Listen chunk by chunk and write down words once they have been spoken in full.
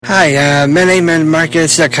Hi, my name is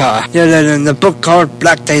Marcus Sakura. In the book called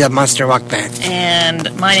Black Day, the Monster Walk Band.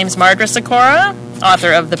 And my name is Margaret Sakura,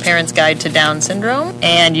 author of The Parent's Guide to Down Syndrome.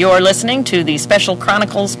 And you're listening to the Special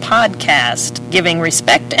Chronicles podcast, giving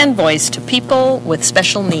respect and voice to people with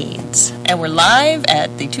special needs. And we're live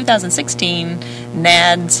at the 2016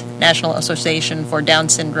 NADS, National Association for Down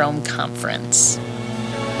Syndrome Conference.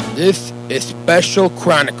 This is Special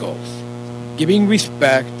Chronicles, giving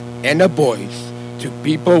respect and a voice to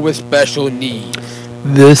people with special needs.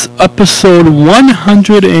 This episode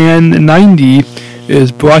 190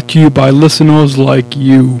 is brought to you by listeners like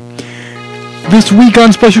you. This week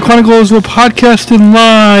on Special Chronicles, we're podcasting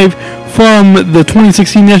live from the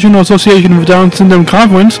 2016 National Association for Down Syndrome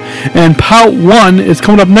Conference, and part 1 is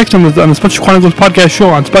coming up next on the Special Chronicles podcast show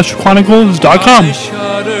on specialchronicles.com. I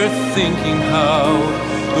shudder thinking how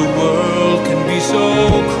the world can be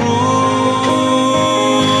so cruel.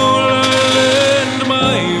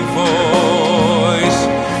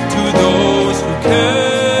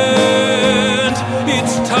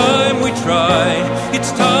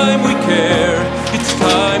 It's time we care, it's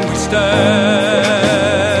time we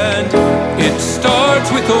stand. It starts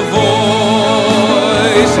with a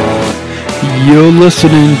voice. You're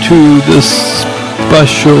listening to the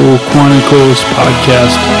Special Chronicles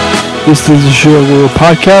podcast. This is a show where we're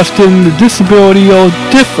podcasting the disability or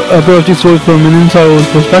disability story from an insider's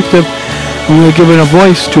perspective, and we're giving a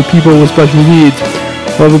voice to people with special needs.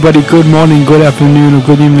 Well, everybody, good morning, good afternoon, or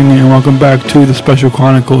good evening, and welcome back to the Special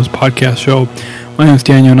Chronicles podcast show. My name is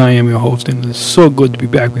Daniel, and I am your host, and it's so good to be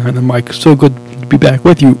back behind the mic. So good to be back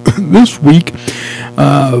with you this week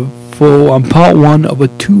for part 1 of a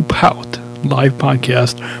 2-part live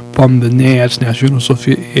podcast from the NADS, National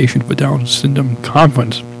Association for Down Syndrome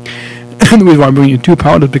Conference. And the reason why I'm bringing you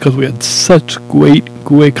 2-part is because we had such great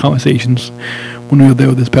conversations when we were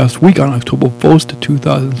there this past week on October 1st,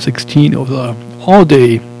 2016. It was an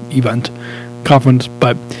all-day event conference,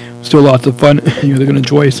 but still lots of fun. You're going to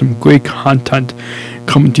enjoy some great content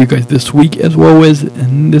coming to you guys this week as well as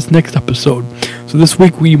in this next episode. So this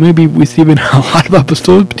week we may be receiving a lot of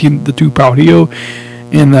episodes between the 2-part here,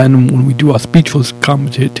 and then when we do our speechless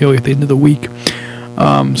commentary at the end of the week.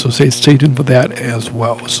 So stay tuned for that as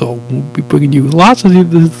well. So we'll be bringing you lots of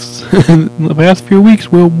this in the past few weeks.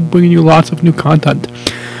 We'll be bringing you lots of new content.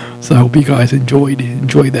 So I hope you guys enjoy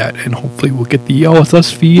that, and hopefully we'll get the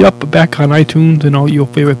RSS feed up back on iTunes and all your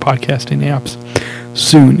favorite podcasting apps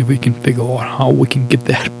soon, if we can figure out how we can get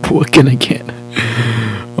that working again.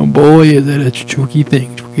 Oh boy, is that a tricky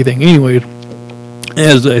thing. Anyway,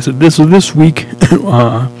 as I said, this week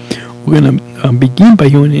we're going to begin by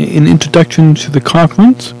doing an introduction to the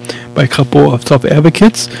conference by a couple of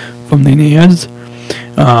self-advocates from the NADS.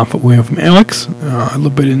 We have from Alex, a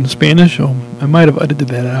little bit in Spanish. I might have edited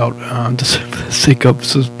that out just for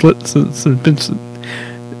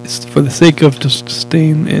the sake of just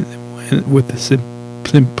staying with the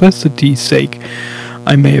simplicity's sake.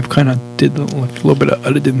 I may have kind of did a little bit of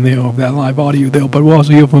editing there of that live audio there. But we'll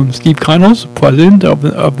also hear from Steve Connells, president of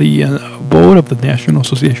the board of the National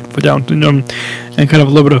Association for Down Syndrome, and kind of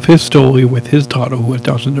a little bit of his story with his daughter who has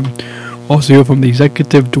Down syndrome. Also hear from the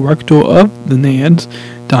executive director of the NADS,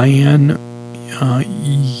 Diane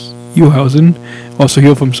Uhausen. Also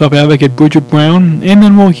hear from self-advocate Bridget Brown, and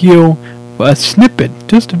then we'll hear a snippet,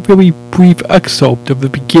 just a very brief excerpt of the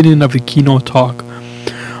beginning of the keynote talk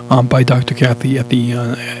by Dr. Kathy at the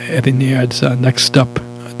NADS Next Step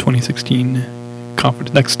 2016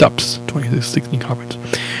 conference. Next Steps 2016 conference.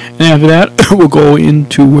 And after that, we'll go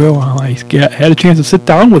into where I had a chance to sit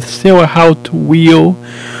down with Sarah Hout-Wheel,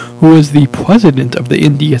 who is the president of the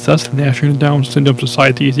NDSS, the National Down Syndrome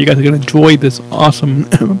Society. So you guys are going to enjoy this awesome,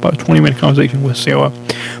 about 20-minute conversation with Sarah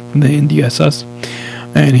from the NDSS,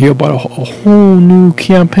 and hear about a whole new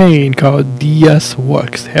campaign called DS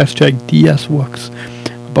Works, hashtag DS Works,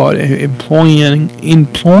 about employing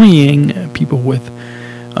people with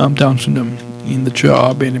Down syndrome in the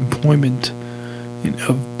job and employment in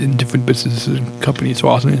different businesses and companies. So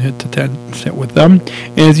awesome to chat with them.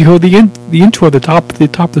 And as you heard the intro at the top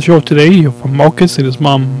of the show today, you're from Marcus and his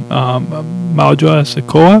mom, Margaret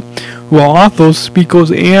Sakura, who are authors,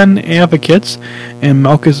 speakers, and advocates. And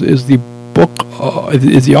Marcus is the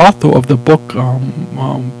author of the book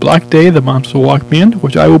Black Day, the Monster Walk Band,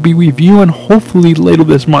 which I will be reviewing hopefully later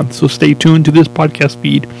this month. So stay tuned to this podcast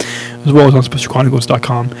feed, as well as on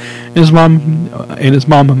specialchronicles.com. And his mom,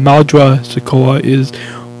 Maldra Sakura, is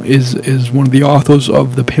is one of the authors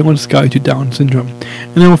of The Parent's Guide to Down Syndrome.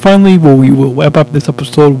 And then finally, we will wrap up this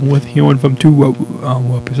episode with hearing from two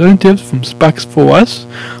representatives from Specs for Us,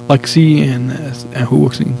 Lexi, and who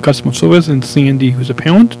works in customer service, and Sandy, who's a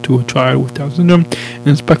parent to a child with Down syndrome.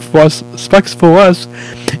 And Specs for Us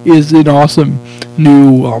is an awesome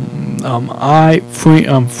new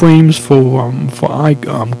frames for eye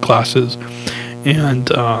glasses, and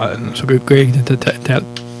so great to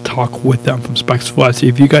talk with them from Specs for Us.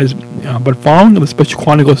 If you guys but following the Special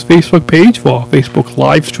Chronicles Facebook page for our Facebook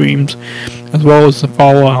live streams, as well as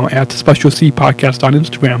follow at Special C Podcast on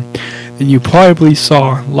Instagram, then you probably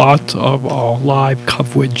saw lots of our live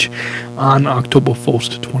coverage on October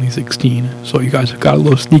 1st, 2016. So you guys have got a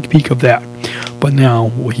little sneak peek of that. But now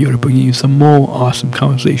we're here to bring you some more awesome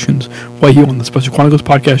conversations right here on the Special Chronicles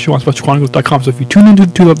podcast show on specialchronicles.com. So if you tune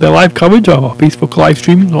into the live coverage of our Facebook live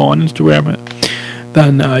streams or on Instagram,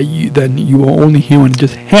 then you are only hearing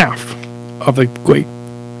just half of the great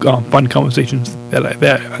fun conversations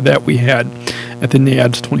that we had at the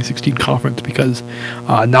NADS2016 conference, because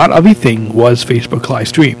not everything was Facebook live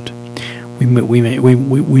streamed. We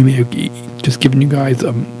may have just given you guys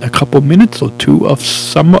a couple minutes or two of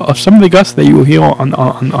some of the guests that you will hear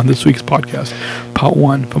on this week's podcast, part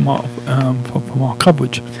one from our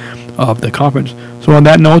coverage of the conference. So on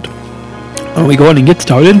that note, we go ahead and get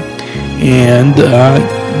started and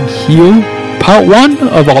hear part one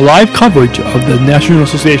of our live coverage of the National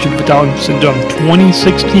Association for Down Syndrome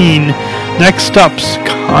 2016 Next Steps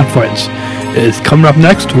Conference. Is coming up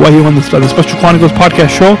next right here on the Special Chronicles podcast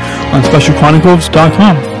show on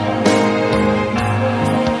specialchronicles.com.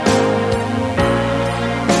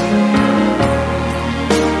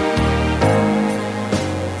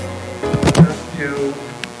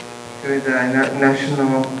 To the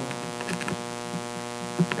National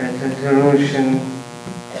Resolution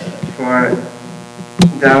for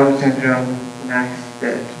Down Syndrome Next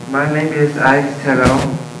Step. My name is Alex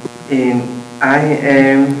Tello, and I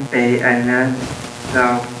am a NADS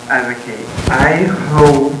advocate. I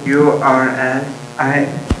hope you are as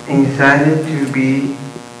excited to be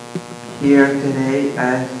here today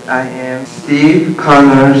as I am. Steve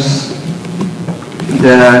Connors,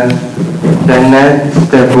 the NADS,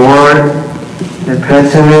 the board, the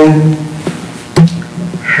president,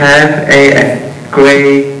 have a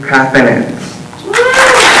great confidence.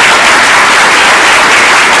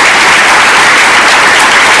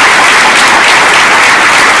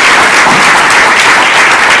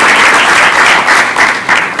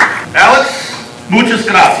 Muchas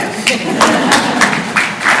gracias. Wait,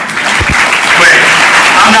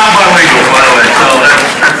 I'm not bilingual, by the way, so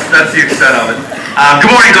that's the extent of it.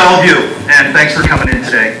 Good morning to all of you, and thanks for coming in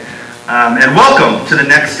today. And welcome to the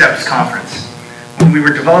Next Steps Conference. When we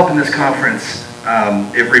were developing this conference,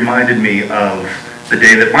 it reminded me of the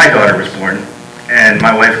day that my daughter was born, and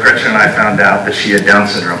my wife Gretchen and I found out that she had Down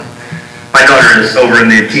syndrome. My daughter is over in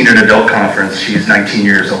the Teen and Adult Conference. She's 19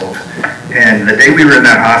 years old. And the day we were in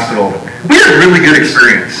that hospital, we had a really good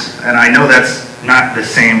experience. And I know that's not the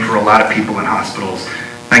same for a lot of people in hospitals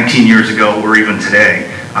 19 years ago or even today.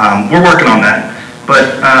 We're working on that.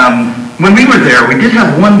 But when we were there, we did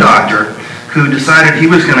have one doctor who decided he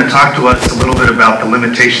was going to talk to us a little bit about the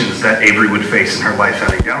limitations that Avery would face in her life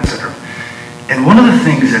having Down syndrome. And one of the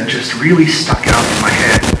things that just really stuck out in my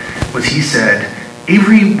head was he said,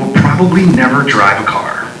 Avery will probably never drive a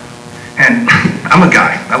car. And I'm a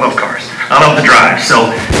guy. I love cars. I love to drive.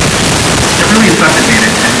 So it really affected me, and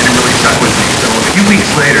it really stuck with me. So a few weeks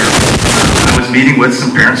later, I was meeting with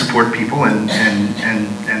some parent support people, and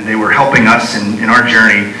they were helping us in our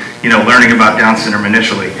journey, learning about Down syndrome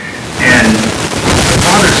initially. And my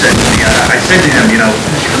father said to me, I said to him,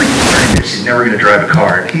 it's really concerning that she's never going to drive a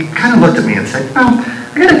car. And he kind of looked at me and said, I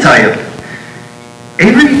got to tell you,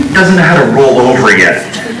 Avery doesn't know how to roll over yet.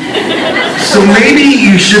 So maybe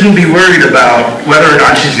you shouldn't be worried about whether or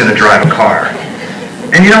not she's going to drive a car.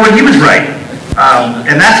 And you know what? He was right.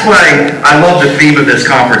 And that's why I love the theme of this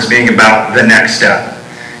conference being about the next step.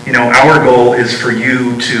 Our goal is for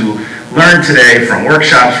you to learn today from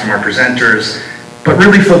workshops, from our presenters, but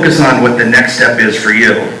really focus on what the next step is for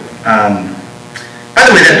you. By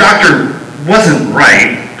the way, that doctor wasn't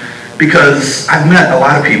right, because I've met a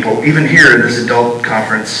lot of people, even here in this adult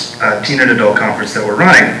conference, teen and adult conference that we're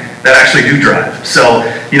running, that actually do drive. So,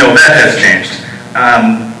 that has changed.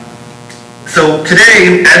 So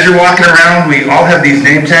today, as you're walking around, we all have these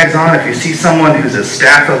name tags on. If you see someone who's a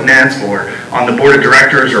staff of NADS or on the board of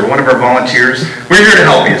directors or one of our volunteers, we're here to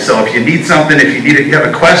help you. So if you need something, if you have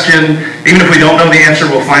a question, even if we don't know the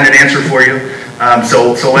answer, we'll find an answer for you.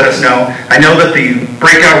 So let us know. I know that the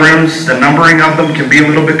breakout rooms, the numbering of them can be a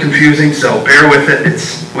little bit confusing, so bear with it.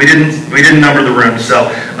 We didn't number the rooms, so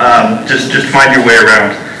just find your way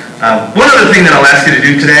around. One other thing that I'll ask you to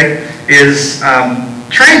do today is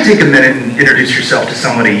try and take a minute and introduce yourself to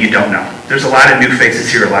somebody you don't know. There's a lot of new faces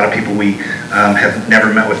here, a lot of people we have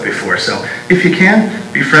never met with before. So if you can,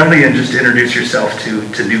 be friendly and just introduce yourself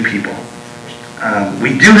to new people.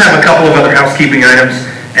 We do have a couple of other housekeeping items,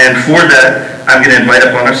 and for that, I'm going to invite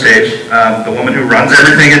up on our stage the woman who runs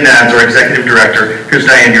everything at NADS, our executive director. Here's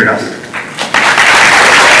Diane Yearhouse.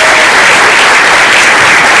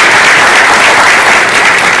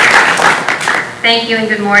 Thank you and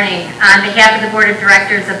good morning. On behalf of the Board of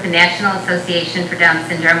Directors of the National Association for Down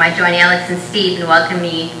Syndrome, I join Alex and Steve in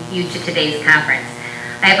welcoming you to today's conference.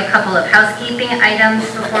 I have a couple of housekeeping items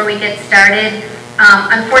before we get started.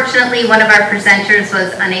 Unfortunately, one of our presenters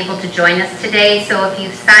was unable to join us today, so if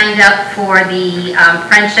you've signed up for the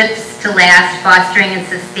Friendships to Last, Fostering and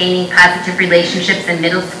Sustaining Positive Relationships in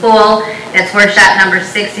Middle School, that's workshop number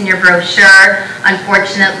 6 in your brochure.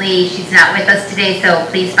 Unfortunately, she's not with us today, so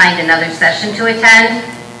please find another session to attend.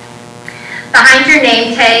 Behind your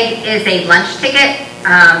name tag is a lunch ticket.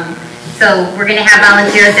 So we're going to have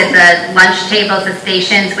volunteers at the lunch tables at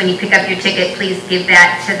stations. When you pick up your ticket, please give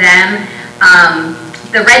that to them.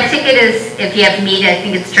 The red ticket is if you have meat. I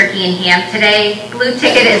think it's turkey and ham today. Blue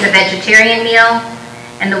ticket is a vegetarian meal,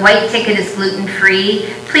 and the white ticket is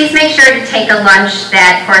gluten-free. Please make sure to take a lunch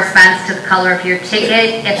that corresponds to the color of your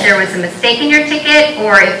ticket. If there was a mistake in your ticket,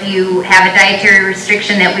 or if you have a dietary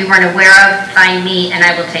restriction that we weren't aware of, find me and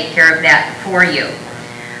I will take care of that for you.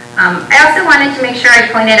 I also wanted to make sure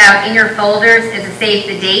I pointed out in your folders is a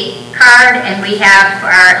Save the Date card, and we have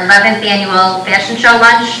our 11th annual fashion show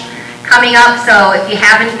lunch coming up, so if you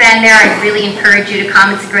haven't been there, I really encourage you to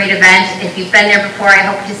come. It's a great event. If you've been there before, I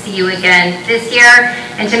hope to see you again this year.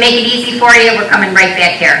 And to make it easy for you, we're coming right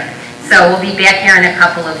back here. So we'll be back here in a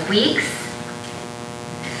couple of weeks.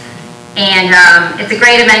 And it's a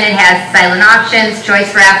great event. It has silent auctions,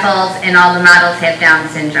 choice raffles, and all the models have Down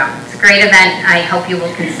syndrome. It's a great event. I hope you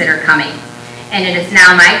will consider coming. And it is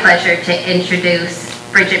now my pleasure to introduce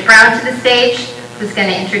Bridget Brown to the stage, who's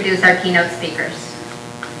going to introduce our keynote speakers.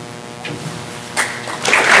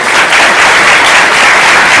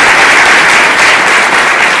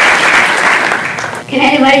 Can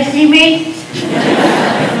anybody see me?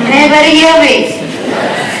 Can anybody hear me?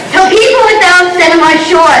 So people with Down syndrome are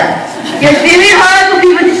short. It's very hard for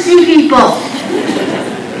people to see people.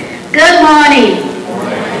 Good morning.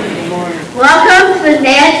 Welcome to the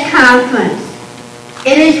NADS conference.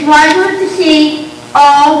 It is wonderful to see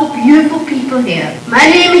all the beautiful people here. My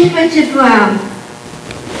name is Bridget Brown.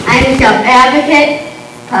 I'm a self-advocate,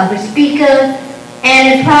 public speaker,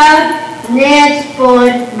 and a proud NADS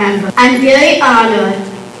board member. I'm very honored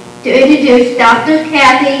to introduce Dr.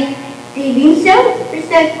 Kathy Stevenson. Is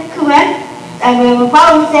that correct? I will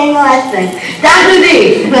probably saying the last thing. Dr.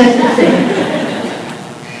 D,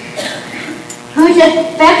 who's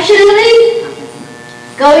affectionately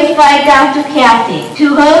goes by Dr. Kathy,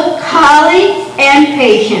 to her colleagues and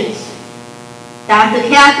patients. Dr.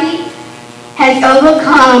 Kathy has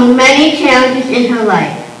overcome many challenges in her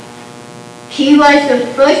life. She was the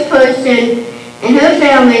first person in her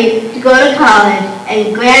family to go to college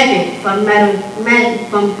and graduate from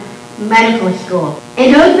medical school.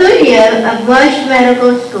 In her third year of Rush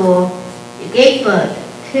Medical School, she gave birth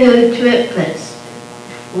to triplets.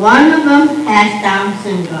 One of them has Down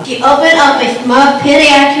syndrome. She opened up a small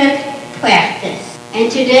pediatric practice,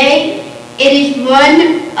 and today it is one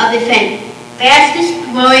of the fastest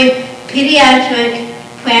growing pediatric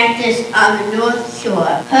practice on the North Shore.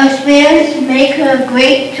 Her experience make her a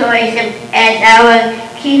great choice as our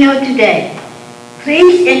keynote today.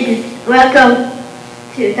 Please welcome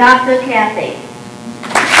to Dr. Kathy.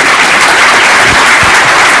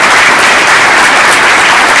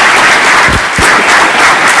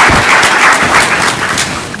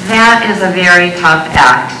 That is a very tough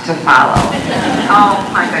act to follow. Oh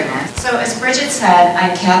my goodness. So as Bridget said,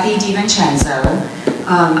 I'm Kathy DiVincenzo.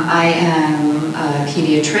 I am a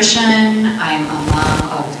pediatrician. I'm a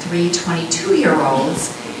mom of 3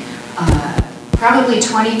 22-year-olds. Probably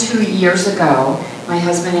 22 years ago, my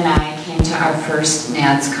husband and I came to our first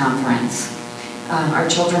NADS conference. Our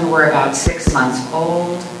children were about 6 months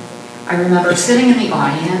old. I remember sitting in the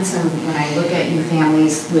audience, and when I look at you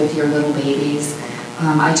families with your little babies,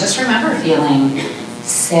 I just remember feeling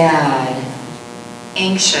sad,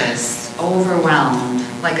 anxious, overwhelmed,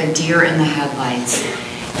 like a deer in the headlights.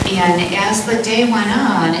 And as the day went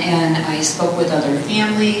on and I spoke with other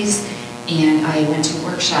families and I went to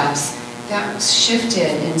workshops, that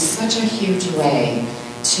shifted in such a huge way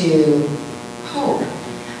to hope,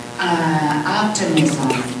 optimism,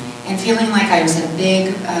 and feeling like I was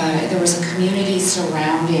there was a community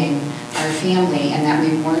surrounding our family and that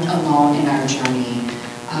we weren't alone in our journey.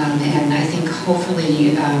 And I think hopefully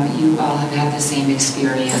you all have had the same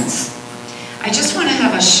experience. I just want to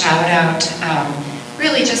have a shout out,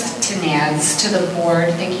 really just to NADS, to the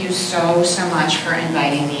board. Thank you so much for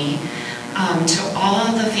inviting me. To all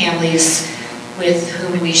of the families with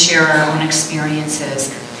whom we share our own experiences.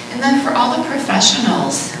 And then for all the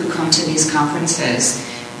professionals who come to these conferences,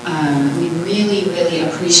 we really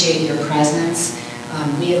appreciate your presence.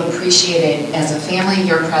 We have appreciated, as a family,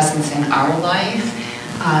 your presence in our life,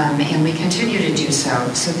 and we continue to do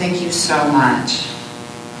so. So thank you so much.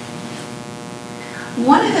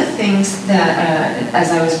 One of the things that,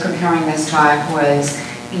 as I was preparing this talk, was,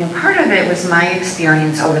 part of it was my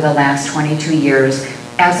experience over the last 22 years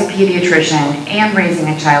as a pediatrician and raising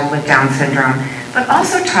a child with Down syndrome, but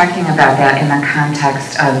also talking about that in the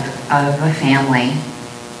context of a family.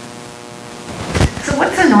 So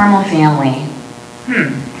what's a normal family?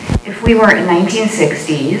 If we were in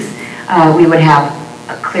 1960s, we would have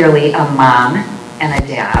clearly a mom and a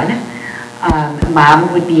dad.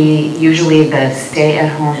 Mom would be usually the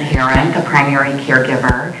stay-at-home parent, the primary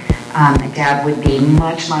caregiver. Dad would be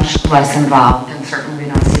much less involved, and certainly we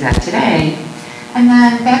don't see that today. And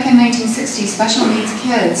then back in 1960, special needs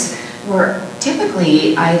kids were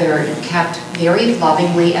typically either kept very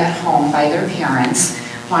lovingly at home by their parents,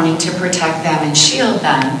 wanting to protect them and shield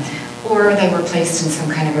them, or they were placed in some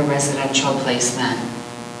kind of a residential placement.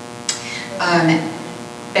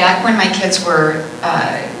 Back when my kids were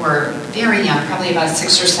very young, probably about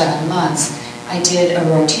 6 or 7 months, I did a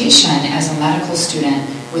rotation as a medical student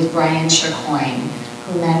with Brian Chicoine,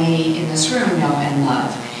 who many in this room know and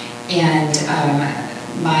love. And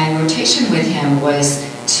my rotation with him was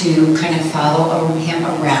to kind of follow him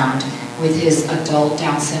around with his adult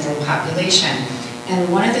Down syndrome population. And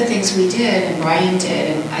one of the things we did, and Brian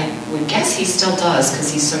did, and I would guess he still does because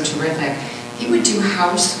he's so terrific, he would do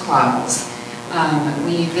house calls.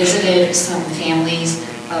 We visited some families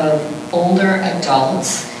of older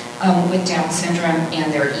adults with Down syndrome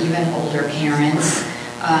and their even older parents.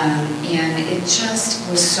 And it just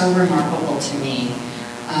was so remarkable to me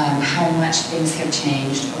how much things have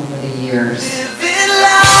changed over the years. Living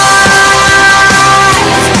life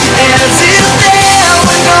as if there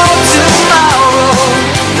were no tomorrow.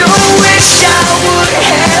 No wish I would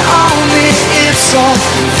have on me. It's all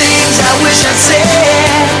things I wish I'd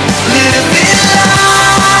said. Living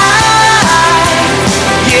life,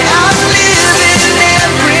 yeah, I'm living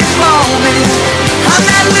every moment. I'm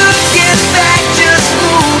not looking back, just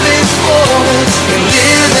moving forward and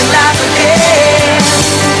living life ahead.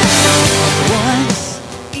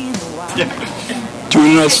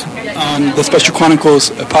 Joining us on the Special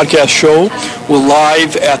Chronicles podcast show, we're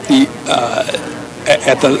live at the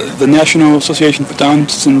National Association for Down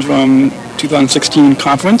Syndrome 2016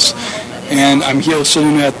 conference, and I'm here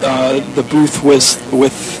sitting at the booth with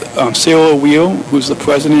Sarah Wheel, who's the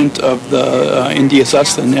president of the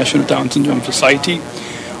NDSS, the National Down Syndrome Society.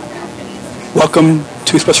 Welcome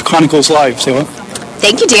to Special Chronicles Live, Sarah.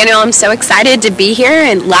 Thank you, Daniel. I'm so excited to be here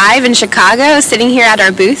and live in Chicago, sitting here at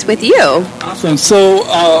our booth with you. Awesome. So,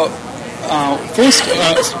 first,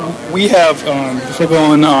 we have, before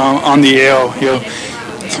going on the air here,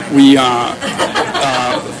 we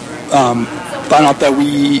found out that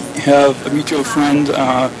we have a mutual friend.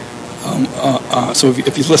 So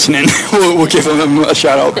if he's listening, we'll give him a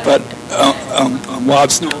shout out. But Rob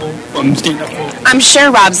Snow from Stand Up. I'm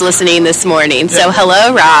sure Rob's listening this morning. So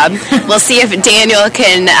hello, Rob. We'll see if Daniel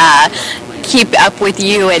can keep up with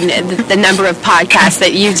you and the number of podcasts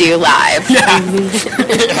that you do live.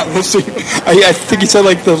 Yeah, we'll see. I think he said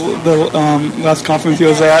like the last conference he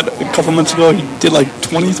was at a couple months ago, he did like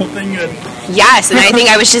 20 something. Yes, and I think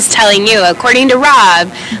I was just telling you, according to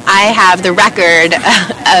Rob, I have the record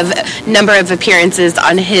of number of appearances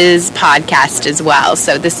on his podcast as well.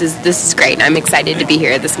 So this is great, and I'm excited to be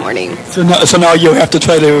here this morning. So now you'll have to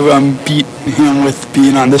try to beat him with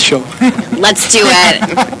being on this show. Let's do it.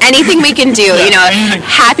 Anything we can do. Yeah,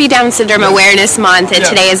 Happy Down Syndrome Awareness Month, and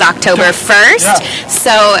today is October 1st. Yeah.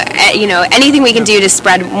 So, anything we can do to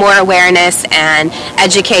spread more awareness and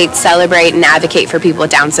educate, celebrate, and advocate for people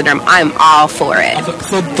with Down syndrome, I'm all for it.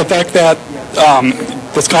 So the fact that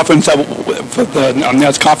this conference, for the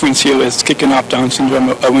NADS conference here, is kicking off Down Syndrome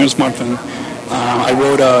Awareness Month, and I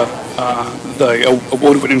wrote the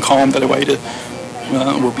award-winning column that I write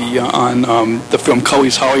will be on the film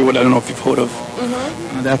Cully's Hollywood. I don't know if you've heard of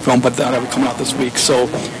that film, but that will come out this week. So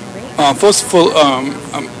first of all,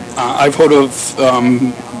 I've heard of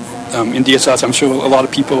in DSS. I'm sure a lot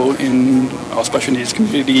of people in our special needs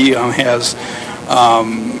community has,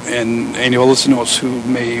 and your listeners who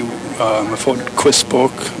may have heard Chris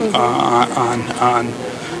spoke on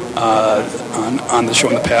the show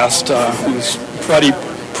in the past, who's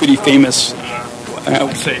pretty famous. I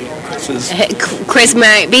would say Chris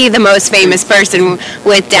might be the most famous person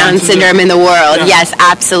with Down syndrome in the world. Yeah. Yes,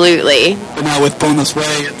 absolutely. But now with Bonus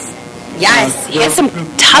Way, yes, he has some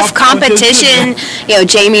tough competition.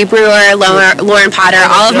 Jamie Brewer, Lauren Potter,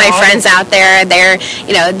 all of my friends out there,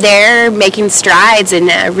 they're making strides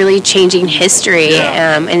and really changing history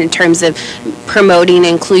in terms of promoting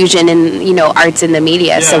inclusion in arts in the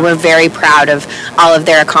media. Yeah. So we're very proud of all of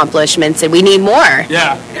their accomplishments, and we need more.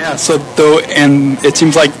 Yeah. So and it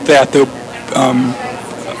seems like that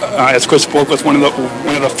as Chris spoke, was one of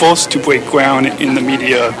the first to break ground in the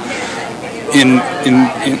media. In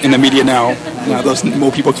the media now there's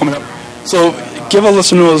more people coming up. So give our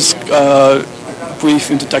listeners a brief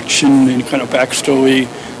introduction and kind of backstory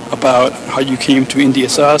about how you came to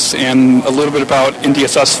NDSS and a little bit about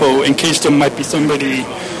NDSS in case there might be somebody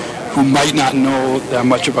who might not know that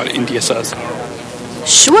much about NDSS.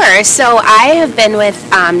 Sure. So I have been with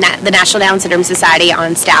the National Down Syndrome Society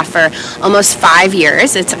on staff for almost 5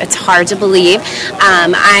 years. It's hard to believe.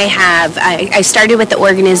 I started with the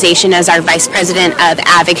organization as our Vice President of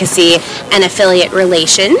Advocacy and Affiliate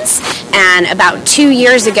Relations. And about 2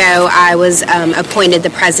 years ago, I was appointed the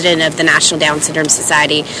President of the National Down Syndrome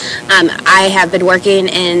Society. I have been working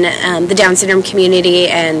in the Down syndrome community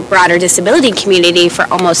and broader disability community for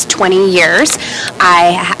almost 20 years.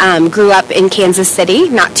 I grew up in Kansas City,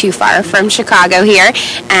 not too far from Chicago here,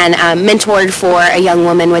 and mentored for a young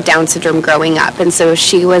woman with Down syndrome growing up. And so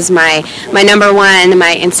she was my number one,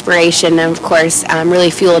 my inspiration, and of course really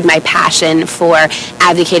fueled my passion for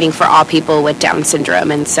advocating for all people with Down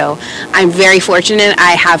syndrome. And so I'm very fortunate.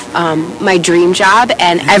 I have my dream job,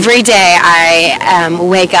 and every day I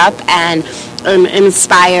wake up and am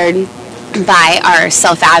inspired by our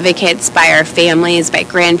self-advocates, by our families, by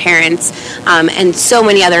grandparents, and so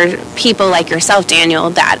many other people like yourself, Daniel,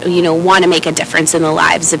 that want to make a difference in the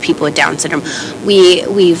lives of people with Down syndrome.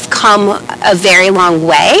 We've come a very long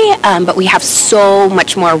way, but we have so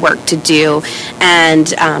much more work to do,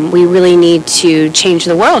 and we really need to change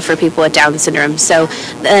the world for people with Down syndrome. So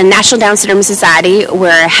the National Down Syndrome Society,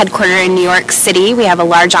 we're headquartered in New York City. We have a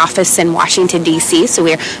large office in Washington, D.C., so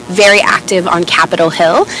we're very active on Capitol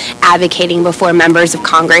Hill, advocating before members of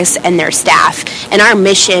Congress and their staff. And our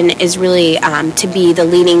mission is really to be the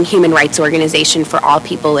leading human rights organization for all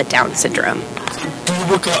people with Down syndrome. Do you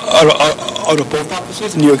work out of both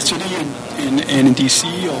offices, in New York City and in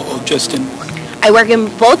D.C., or just in one? I work in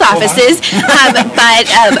both offices,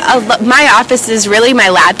 but my office is really my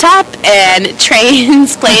laptop and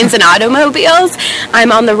trains, planes, and automobiles.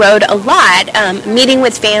 I'm on the road a lot, meeting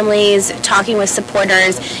with families, talking with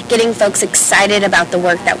supporters, getting folks excited about the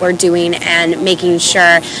work that we're doing, and making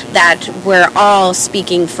sure that we're all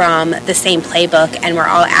speaking from the same playbook and we're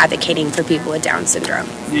all advocating for people with Down syndrome.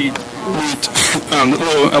 Neat.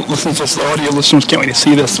 Listeners, the audio listeners can't wait to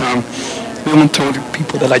see this. We won't tell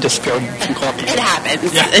people that I just failed some coffee. It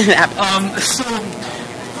happens. Yeah. It happens.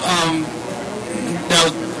 Now,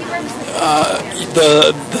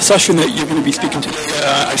 the session that you're going to be speaking today,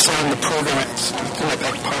 I saw in the program, it's kind of like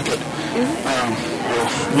that pocket.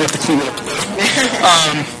 We have to clean it up today.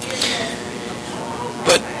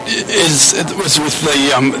 But it was with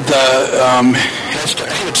the hashtag,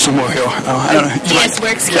 I have it somewhere here. I don't know. DS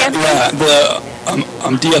Works campaign? Yeah,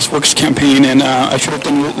 the DS Works campaign, and I should have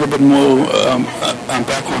done a little bit more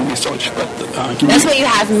background research, but that's what you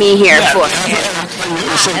have me here for.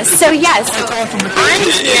 So yes, I'm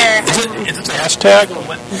here. Is it a hashtag?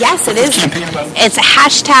 Yes, it is. It's a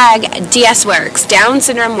hashtag DS Works, Down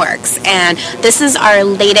Syndrome Works, and this is our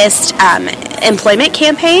latest employment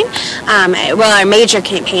campaign, our major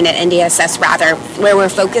campaign at NDSS rather, where we're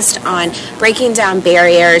focused on breaking down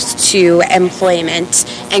barriers to employment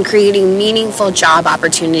and creating meaningful job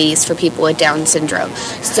opportunities for people with Down syndrome.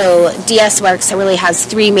 So DS Works really has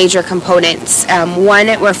three major components. One,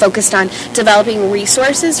 we're focused on developing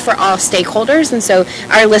resources for all stakeholders, and so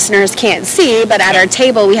our listeners can't see, but at our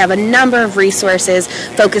table we have a number of resources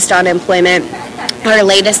focused on employment. Our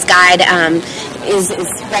latest guide is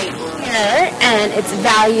right here, and it's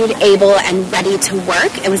Valued, Able, and Ready to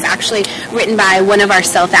Work. It was actually written by one of our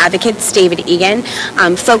self-advocates, David Egan,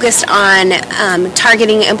 focused on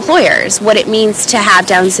targeting employers, what it means to have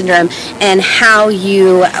Down syndrome, and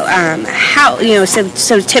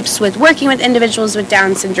so tips with working with individuals with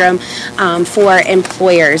Down syndrome for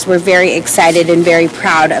employers. We're very excited and very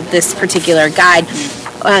proud of this particular guide.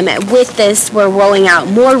 with this, we're rolling out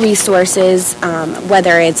more resources,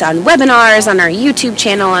 whether it's on webinars, on our YouTube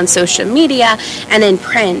channel, on social media, and in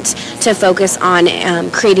print, to focus on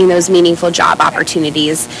creating those meaningful job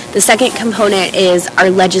opportunities. The second component is our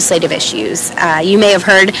legislative issues. You may have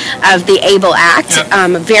heard of the ABLE Act.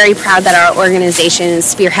 I'm very proud that our organization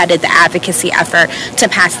spearheaded the advocacy effort to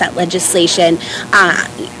pass that legislation.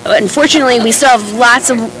 Unfortunately, we still have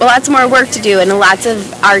lots more work to do, and lots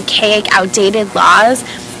of archaic, outdated laws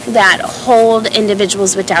that hold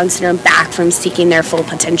individuals with Down syndrome back from seeking their full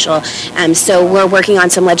potential. So we're working on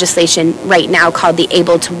some legislation right now called the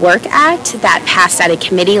Able to Work Act that passed at a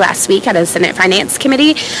committee last week, at a Senate Finance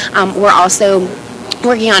Committee. We're also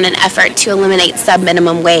working on an effort to eliminate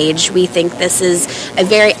sub-minimum wage. We think this is a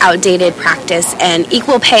very outdated practice, and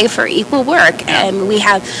equal pay for equal work. And we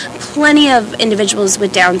have plenty of individuals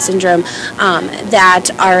with Down syndrome that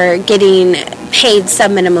are getting paid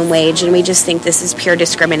sub-minimum wage, and we just think this is pure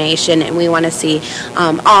discrimination, and we want to see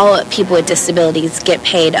all people with disabilities get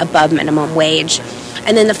paid above minimum wage.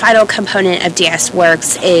 And then the final component of DS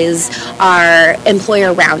Works is our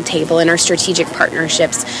employer roundtable and our strategic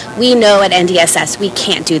partnerships. We know at NDSS we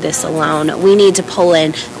can't do this alone. We need to pull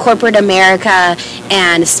in corporate America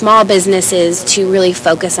and small businesses to really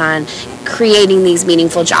focus on creating these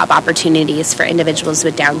meaningful job opportunities for individuals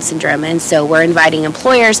with Down syndrome. And so we're inviting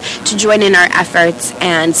employers to join in our efforts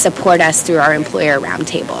and support us through our employer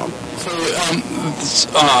roundtable. So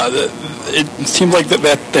it seems like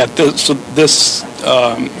this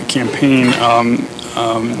campaign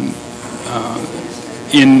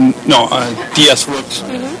DS Works,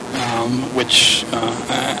 which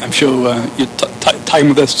I'm sure you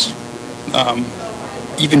timed this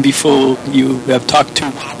even before you have talked to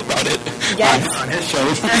Bob about it on his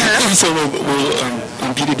show. So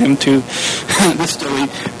we'll beat him to this story,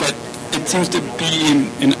 but it seems to be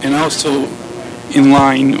and also in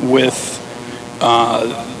line with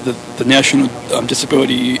the National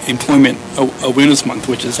Disability Employment Awareness Month,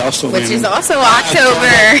 which is also October.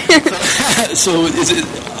 So,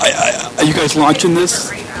 are you guys launching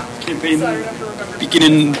this campaign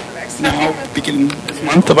beginning this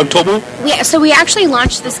month of October? So we actually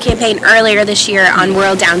launched this campaign earlier this year on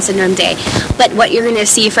World Down Syndrome Day. But what you're going to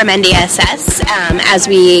see from NDSS as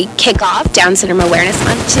we kick off Down Syndrome Awareness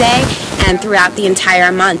Month today and throughout the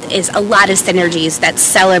entire month is a lot of synergies that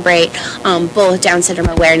celebrate both Down Syndrome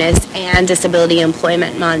Awareness and Disability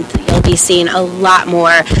Employment Month. You'll be seeing a lot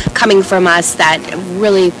more coming from us that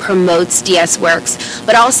really promotes DS Works,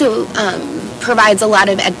 but also provides a lot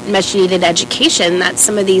of much-needed education that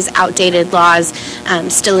some of these outdated laws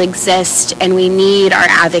still exist, and we need our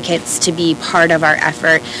advocates to be part of our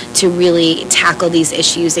effort to really tackle these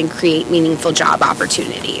issues and create meaningful job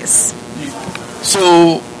opportunities.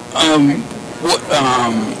 So,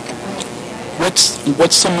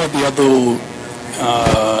 what's some of the other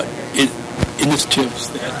initiatives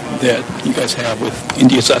that you guys have with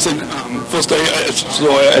NDSS? And first,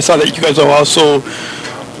 I saw that you guys are also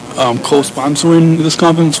co-sponsoring this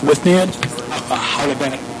conference with NADS. How did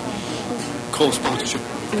that co-sponsorship?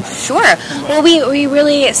 Sure. Well, we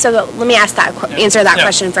really, so let me answer that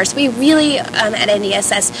question first. We really, at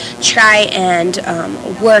NDSS, try and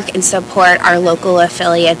work and support our local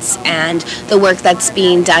affiliates and the work that's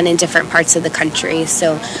being done in different parts of the country.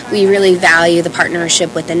 So we really value the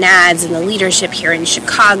partnership with the NADS and the leadership here in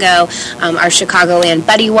Chicago. Our Chicagoland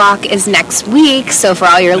Buddy Walk is next week, so for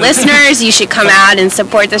all your listeners, you should come out and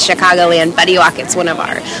support the Chicagoland Buddy Walk. It's one of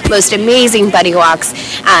our most amazing buddy walks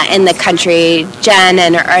in the country. Jen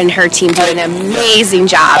and her team do an amazing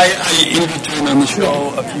job. I interviewed Jen on the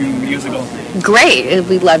show a few years ago. Great.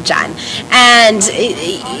 We love Jen. And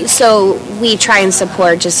so we try and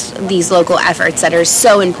support just these local efforts that are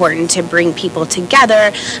so important to bring people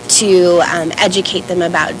together, to educate them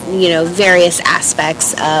about, various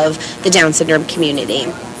aspects of the Down syndrome community.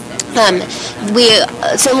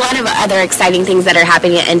 So a lot of other exciting things that are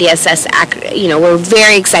happening at NDSS, we're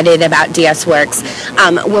very excited about DS Works.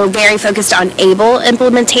 We're very focused on ABLE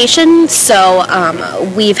implementation, so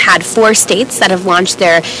we've had 4 states that have launched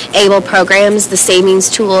their ABLE programs, the savings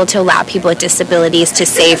tool to allow people with disabilities to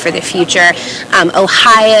save for the future.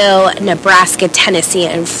 Ohio, Nebraska, Tennessee,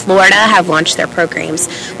 and Florida have launched their programs.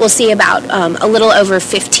 We'll see about a little over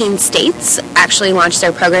 15 states actually launch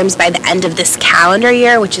their programs by the end of this calendar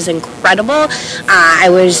year, which is incredible. I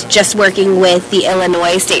was just working with the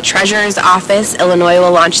Illinois State Treasurer's Office. Illinois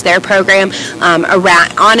will launch their program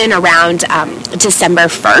on and around December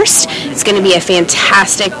 1st. It's going to be a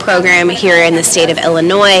fantastic program here in the state of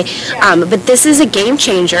Illinois. But this is a game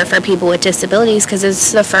changer for people with disabilities because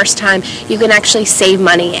it's the first time you can actually save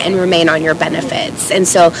money and remain on your benefits. And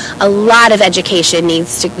so a lot of education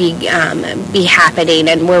needs to be happening,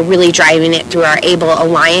 and we're really driving it through our ABLE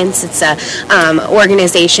Alliance. It's a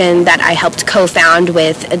organization that I helped co-found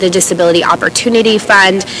with the Disability Opportunity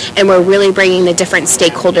Fund, and we're really bringing the different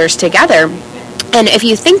stakeholders together. And if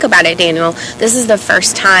you think about it, Daniel, this is the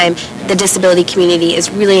first time the disability community is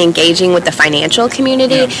really engaging with the financial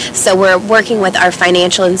community. Yeah. So we're working with our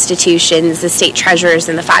financial institutions, the state treasurers,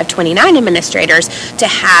 and the 529 administrators to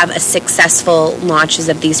have a successful launches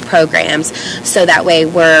of these programs. So that way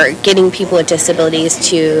we're getting people with disabilities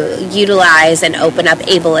to utilize and open up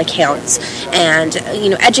ABLE accounts and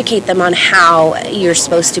educate them on how you're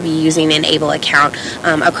supposed to be using an ABLE account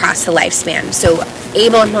across the lifespan. So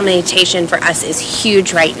ABLE implementation for us is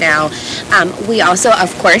huge right now. We also,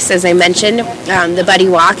 of course, as I mentioned, the Buddy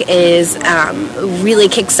Walk is really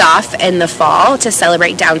kicks off in the fall to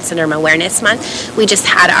celebrate Down Syndrome Awareness Month. We just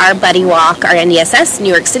had our Buddy Walk, our NDSS New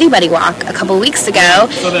York City Buddy Walk, a couple weeks ago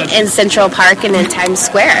in Central Park and in Times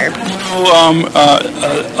Square.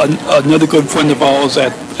 Another good friend of ours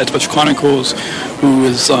at Special Chronicles, who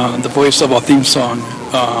is the voice of our theme song,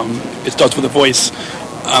 it starts with a voice.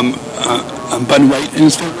 Ben White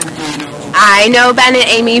and I know Ben and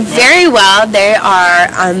Amy very well. They are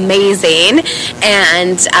amazing,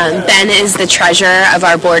 and Ben is the treasurer of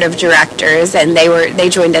our board of directors, and they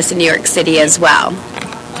joined us in New York City as well.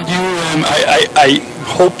 I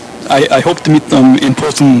hope to meet them in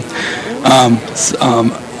person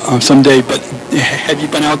someday. But have you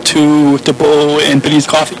been out to Bo and Billy's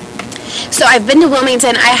Coffee? So I've been to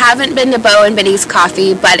Wilmington. I haven't been to Bo and Biddy's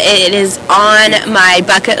Coffee, but it is on my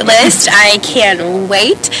bucket list. I can't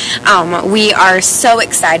wait. We are so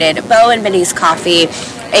excited. Bo and Biddy's Coffee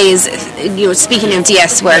is, speaking of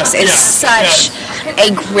DS Works, is such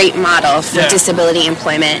a great model for disability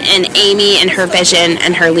employment. And Amy and her vision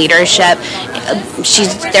and her leadership,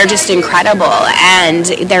 they're just incredible. And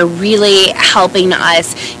they're really helping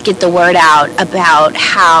us get the word out about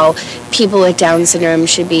how people with Down syndrome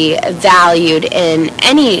should be valued in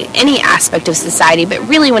any aspect of society, but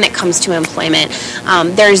really when it comes to employment,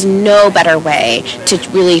 there's no better way to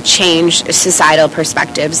really change societal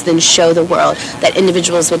perspectives than show the world that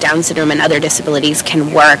individuals with Down syndrome and other disabilities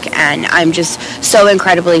can work. And I'm just so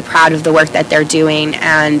incredibly proud of the work that they're doing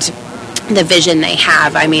and the vision they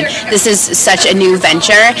have. I mean, this is such a new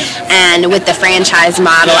venture, and with the franchise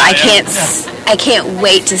model, I can't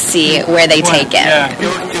wait to see where they take it.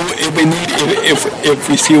 If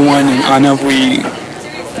we see one in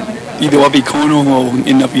every corner or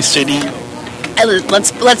in every city.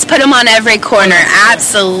 Let's put them on every corner.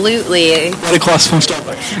 Absolutely. Right across from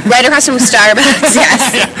Starbucks. Right across from Starbucks.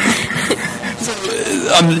 Yes.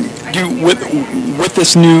 With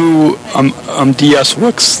this new DS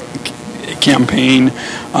Works campaign,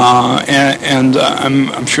 and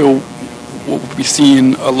I'm sure we'll be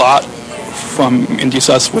seeing a lot from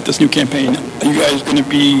NDSS with this new campaign. Are you guys going to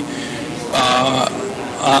be?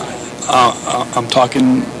 I'm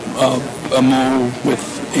talking more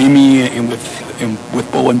with Amy and with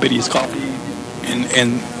Bo and Biddy's Coffee,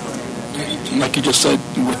 and like you just said,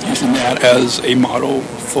 with using that as a model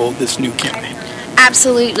for this new campaign.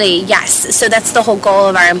 Absolutely, yes. So that's the whole goal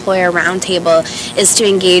of our employer roundtable, is to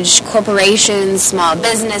engage corporations, small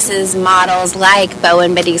businesses, models like Bo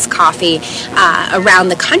and Biddy's Coffee around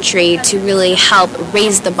the country to really help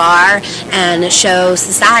raise the bar and show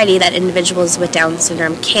society that individuals with Down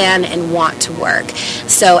syndrome can and want to work.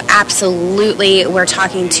 So absolutely, we're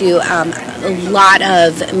talking to a lot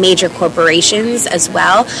of major corporations as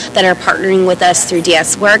well that are partnering with us through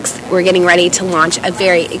DS Works. We're getting ready to launch a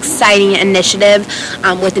very exciting initiative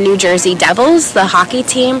with the New Jersey Devils, the hockey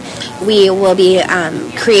team. We will be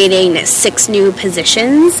creating 6 new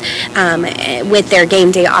positions with their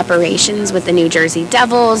game day operations with the New Jersey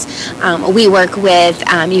Devils. We work with,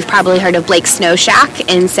 you've probably heard of Blake Snow Shack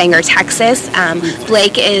in Sanger, Texas.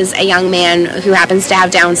 Blake is a young man who happens to have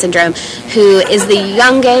Down syndrome, who is the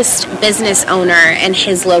youngest business owner in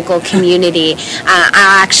his local community.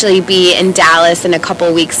 I'll actually be in Dallas in a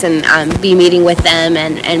couple weeks and be meeting with them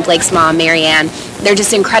and Blake's mom, Marianne. they're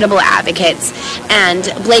just incredible advocates.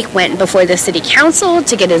 And Blake went before the city council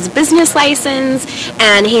to get his business license,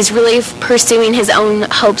 and he's really pursuing his own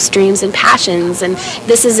hopes, dreams, and passions. And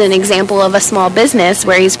this is an example of a small business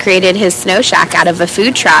where he's created his snow shack out of a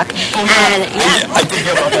food truck. And I did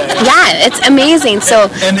hear about that. yeah, it's amazing. So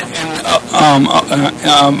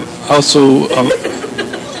also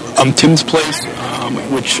Tim's Place,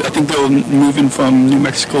 which I think they're moving from New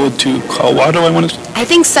Mexico to Colorado, I want to say. I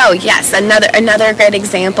think so, yes. Another great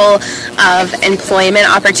example of employment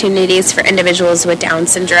opportunities for individuals with Down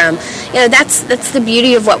syndrome. That's the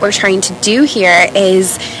beauty of what we're trying to do here,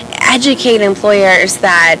 is educate employers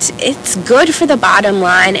that it's good for the bottom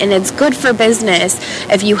line and it's good for business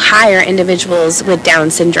if you hire individuals with Down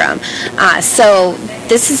syndrome. So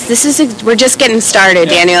we're just getting started,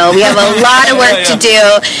 Daniel. We have a lot of work to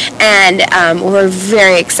do, and we're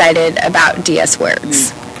very excited about DS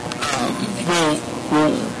Works.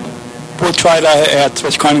 We'll try to at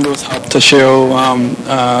Special Chronicles help to show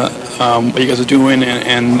what you guys are doing,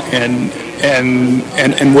 and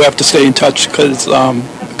we'll have to stay in touch because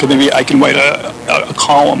maybe I can write a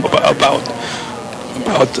column about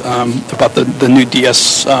the new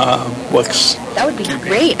DS Works. That would be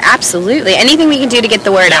great. Absolutely. Anything we can do to get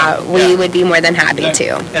the word out, we would be more than happy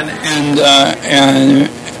to. And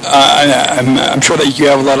I'm sure that you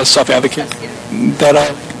have a lot of self-advocates that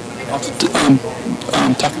are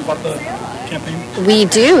talking about the campaign. We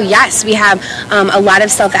do, yes. We have a lot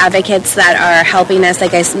of self-advocates that are helping us.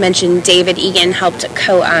 Like I mentioned, David Egan helped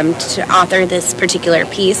to author this particular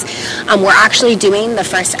piece. We're actually doing the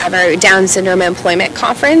first ever Down Syndrome Employment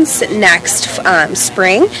Conference next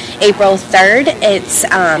spring, April 3rd. It's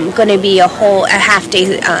going to be a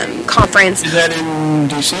half-day conference. Is that in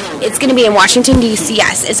D.C.? It's going to be in Washington, D.C.,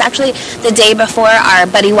 yes. It's actually the day before our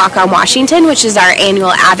Buddy Walk on Washington, which is our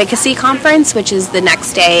annual advocacy conference, which is the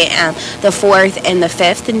next day, the 4th and the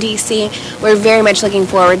 5th in D.C. We're very much looking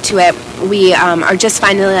forward to it. We are just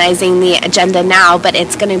finalizing the agenda now, but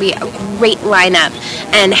it's going to be a great lineup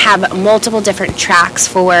and have multiple different tracks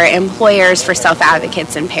for employers, for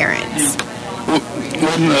self-advocates, and parents. We're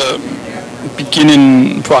in the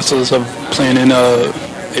beginning process of planning a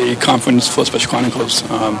conference for Special Chronicles.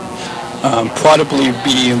 Probably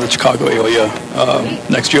be in the Chicago area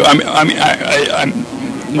next year.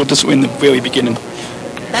 We're just in the very beginning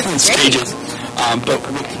stages. But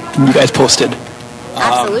you guys posted.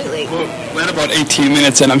 Absolutely. We're at about 18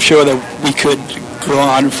 minutes, and I'm sure that we could go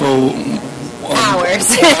on for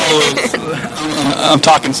hours. I'm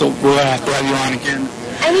talking, so we'll have to have you on again.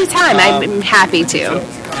 Anytime. I'm happy to.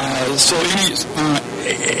 So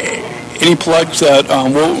any plugs that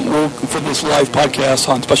we'll for this live podcast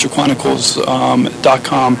on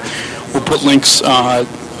specialchronicles.com. We'll put links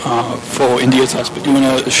for NDSS, but do you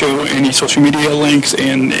want to show any social media links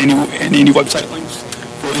and any website links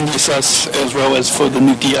for NDSS as well as for the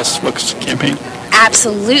new DS Works campaign?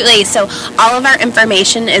 Absolutely. So all of our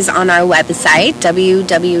information is on our website,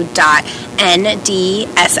 www.ndss.org.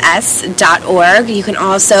 You can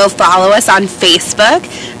also follow us on Facebook,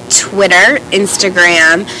 Twitter,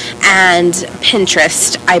 Instagram, and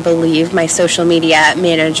Pinterest, I believe. My social media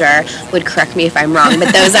manager would correct me if I'm wrong,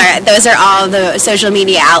 but those are all the social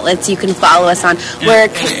media outlets you can follow us on.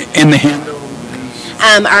 In the handle?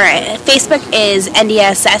 Our Facebook is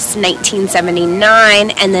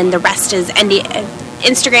NDSS1979, and then the rest is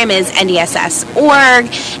Instagram is NDSS.org,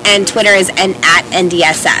 and Twitter is at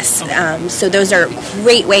NDSS. So those are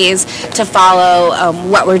great ways to follow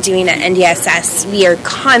what we're doing at NDSS. We are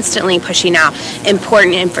constantly pushing out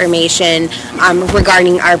important information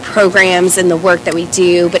regarding our programs and the work that we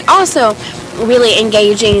do, but also really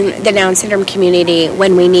engaging the Down syndrome community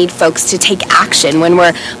when we need folks to take action. When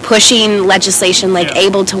we're pushing legislation like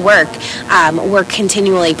Able to Work, we're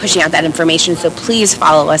continually pushing out that information. So please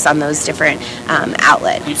follow us on those different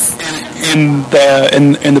outlets. And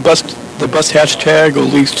the best hashtag, or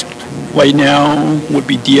at least right now, would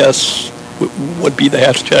be the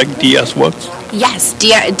hashtag DS Works. Yes,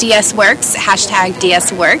 DS Works, hashtag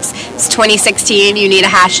DS Works. It's 2016. You need a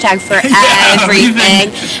hashtag for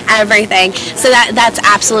everything. So that's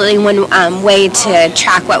absolutely one way to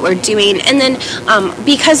track what we're doing. And then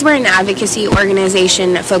because we're an advocacy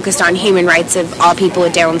organization focused on human rights of all people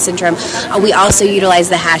with Down syndrome, we also utilize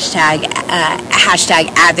the hashtag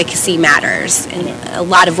advocacy matters. And a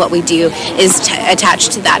lot of what we do is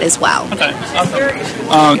attached to that as well. Okay.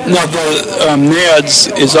 Now the NADS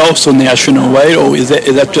is also national, right? Or is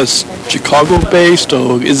that just Chicago-based,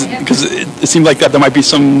 or is it, because it seems like that there might be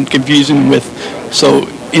some confusion with, so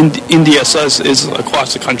NDSS is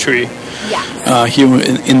across the country, here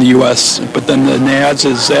in the U.S., but then the NADS,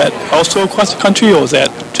 is that also across the country, or is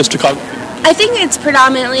that just Chicago? I think it's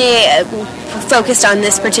predominantly focused on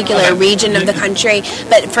this particular region of the country,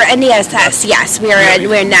 but for NDSS, yes, we're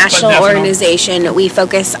a national organization. We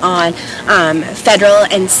focus on federal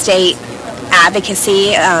and state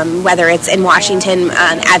advocacy, whether it's in Washington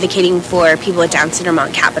advocating for people with Down syndrome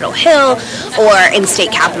on Capitol Hill or in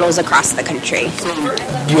state capitals across the country.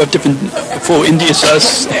 You have different, for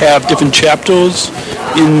NDSS, have different chapters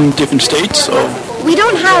in different states? Or? We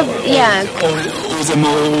don't have, Or is it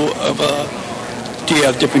more of a, do you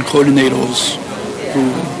have different coordinators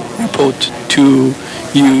who report to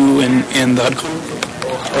you and the headquarters?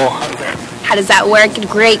 Or how does that work?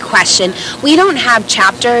 Great question. We don't have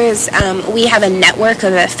chapters. We have a network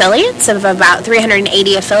of affiliates, of about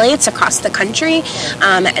 380 affiliates across the country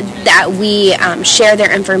that we share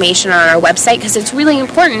their information on our website, because it's really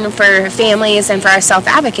important for families and for our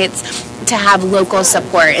self-advocates to have local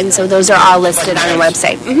support, and so those are all listed on our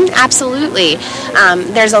website. Absolutely.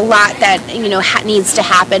 There's a lot that needs to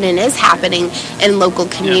happen and is happening in local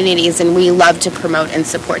communities, and we love to promote and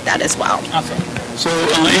support that as well. Awesome. So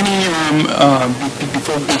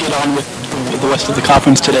before we get on with the rest of the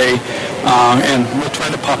conference today, and we'll try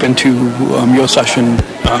to pop into your session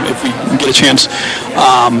if we get a chance,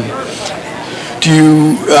 do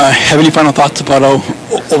you have any final thoughts about our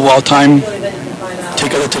overall time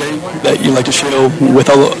together today that you'd like to share with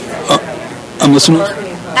our listeners?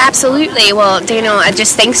 Absolutely. Well, Daniel,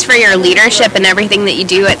 just thanks for your leadership and everything that you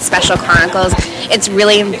do at Special Chronicles. It's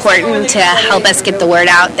really important to help us get the word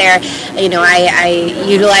out there. I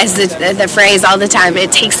utilize the phrase all the time,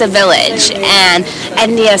 it takes a village, and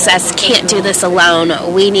NDSS can't do this alone.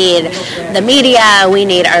 We need the media, we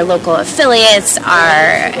need our local affiliates,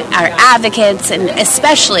 our advocates, and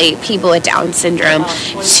especially people with Down syndrome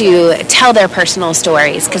to tell their personal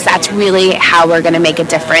stories, because that's really how we're going to make a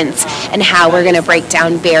difference and how we're going to break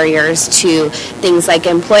down barriers to things like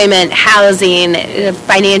employment, housing,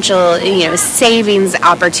 financial, savings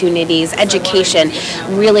opportunities, education.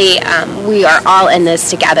 Really, we are all in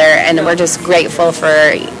this together, and we're just grateful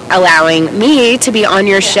for allowing me to be on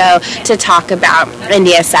your show to talk about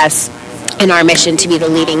NDSS and our mission to be the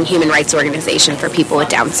leading human rights organization for people with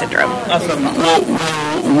Down syndrome. Awesome.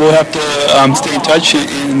 We'll have to stay in touch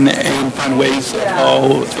and find ways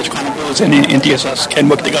how Special Chronicles and NDSS can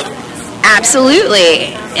work together.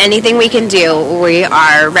 Absolutely. Anything we can do, we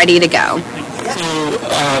are ready to go. So,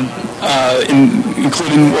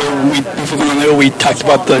 including we talked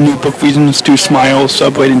about the new book, Reasons to Smile,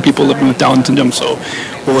 celebrating people living with Down syndrome. So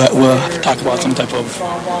we'll have to talk about some type of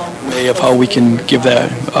way of how we can give that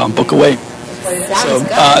book away.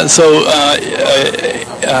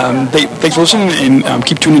 Thanks for listening, and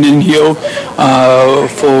keep tuning in here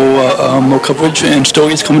for more coverage and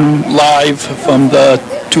stories coming live from the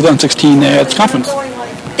 2016 NADS conference.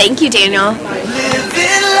 Thank you, Daniel.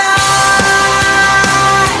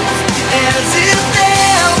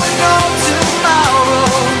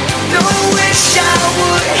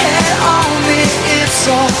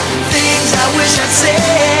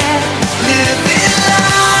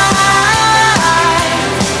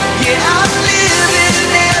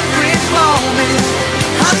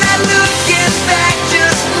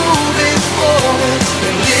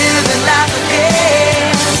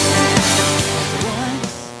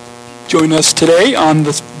 Join us today on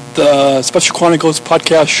the Special Chronicles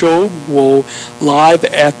podcast show. We're live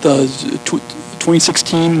at the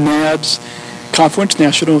 2016 NADS conference,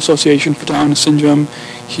 National Association for Down Syndrome,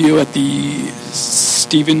 here at the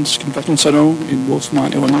Stevens Convention Center in Wilson,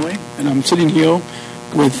 Illinois. And I'm sitting here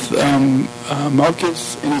with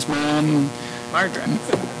Marcus and his mom, Margaret.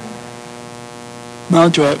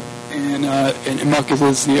 And Marcus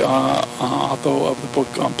is the author of the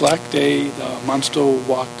book Black Day, The Monster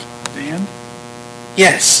Walk Band.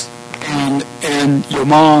 Yes. And your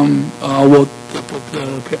mom wrote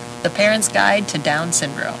The Parent's Guide to Down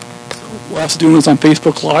Syndrome. We're also doing this on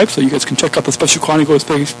Facebook Live, so you guys can check out the Special Chronicles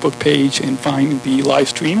Facebook page and find the live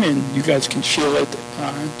stream, and you guys can share it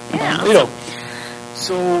later.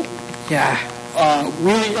 So, we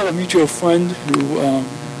have a mutual friend who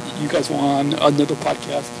you guys were on another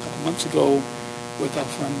podcast a couple months ago with our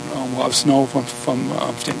friend Rob Snow from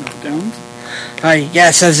Stanton Downs.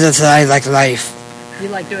 Yes, that's I like life. You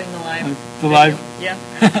like doing the live? The live? Yeah.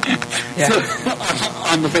 Yeah. So,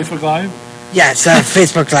 on the Facebook Live? Yes,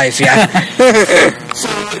 Facebook Live, yeah.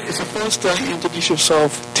 So first, introduce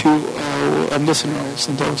yourself to our listeners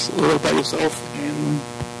and tell us a little about yourself and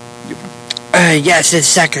you. Yes,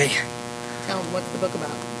 exactly. Tell them what's the book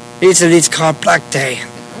about. It's called Black Day.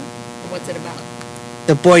 What's it about?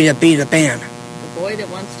 The boy that beat the band. The boy that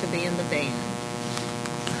wants to be in the band.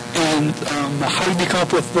 And how did you come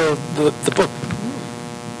up with the book?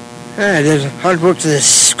 There's hard work to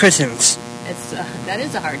this Christmas. That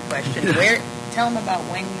is a hard question. Tell them about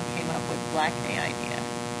when you came up with Black Day idea.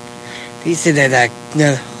 He said that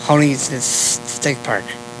Mahoney State Park.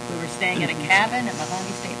 We were staying at a cabin at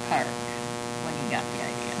Mahoney State Park when he got the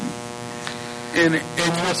idea. And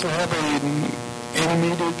you also have an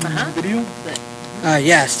animated video?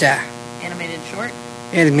 Yes, yeah. Animated short?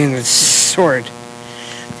 Animated short.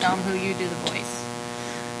 Tell them who you do the voice.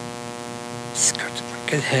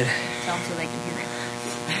 Good head. Tell them so they can hear it.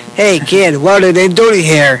 Hey, kid, what are they doing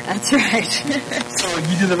here? That's right. So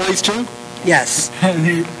you do the voice too? Yes.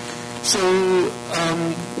 So,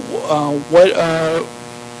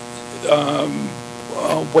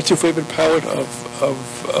 what's your favorite part of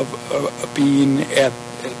being at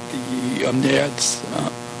the NADS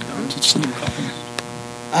Syndrome Conference?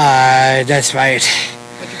 That's right.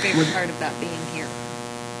 What's your favorite part about being here?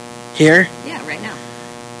 Here? Yeah, right now.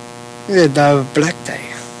 The Black Day.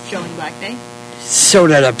 Showing Black Day? So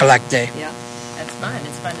that a Black Day. Yeah, that's fun.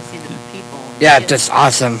 It's fun to see the people. Yeah, that's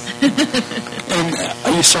awesome. And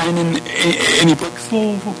are you signing any books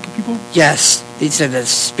for people? Yes. He said that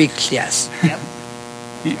speaks, yes. Yep.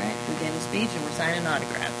 Right. We gave a speech and we're signing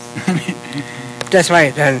autographs. That's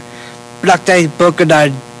right. And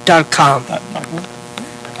blackdaybook.com.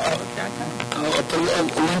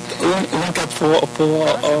 Link up for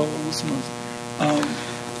listeners.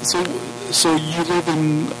 So you live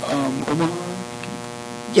in Omaha?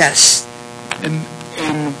 Yes. And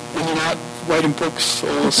when you're not writing books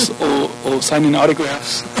or signing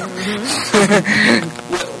autographs,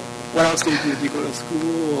 what else do you do? Do you go to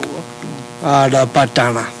school or what? The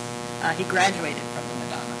Madonna. He graduated from the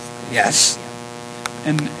Madonna School. Yes.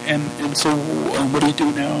 And so what do you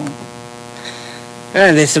do now?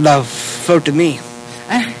 And they still vote to me.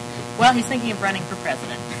 Well, he's thinking of running for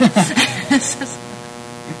president.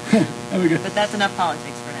 There we go. But that's enough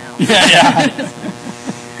politics for now. Yeah.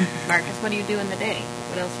 Marcus, what do you do in the day?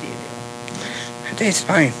 What else do you do? The day's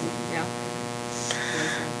fine. Yeah.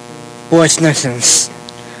 Voice lessons.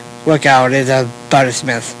 Workout is a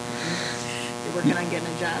buttersmith. You're working on getting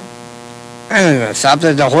a job? I don't know. Stop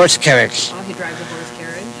at the horse carriage. Oh, he drives a horse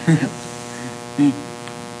carriage? Yep.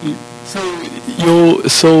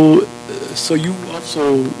 So you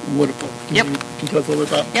also wrote a book. Yep. Can you tell us a little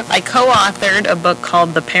bit about? Yep, I co-authored a book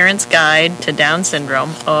called The Parent's Guide to Down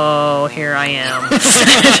Syndrome. Oh, here I am.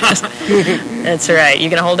 That's right. You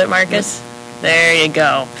gonna hold it, Marcus? There you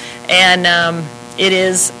go. And it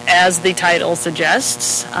is, as the title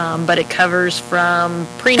suggests, but it covers from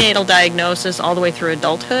prenatal diagnosis all the way through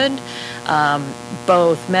adulthood,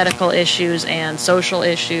 both medical issues and social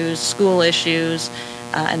issues, school issues.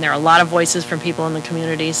 And there are a lot of voices from people in the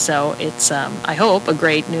community, so it's, I hope, a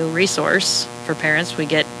great new resource for parents. We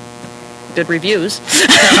get good reviews,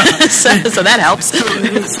 so that helps.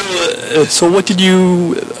 So what did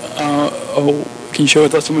you, can you share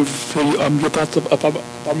with us some of your thoughts about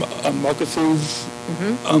Marcus's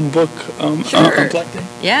book, Sure. Black Day?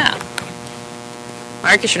 Yeah.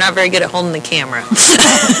 Marcus, you're not very good at holding the camera. I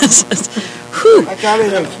got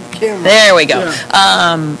it on camera. There we go.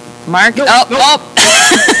 Yeah. Marcus.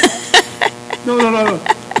 No.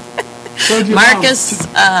 Marcus.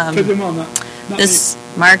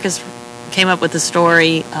 Marcus came up with a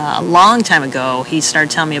story a long time ago. He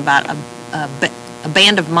started telling me about a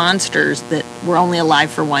band of monsters that were only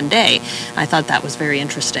alive for one day. I thought that was very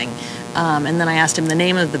interesting. And then I asked him the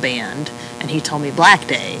name of the band, and he told me Black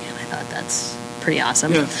Day. And I thought that's pretty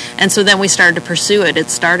awesome. Yeah. And so then we started to pursue it.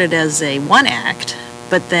 It started as a one act,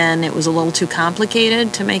 but then it was a little too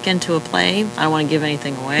complicated to make into a play. I don't want to give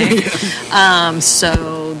anything away.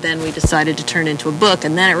 So then we decided to turn it into a book,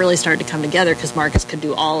 and then it really started to come together because Marcus could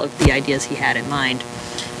do all of the ideas he had in mind.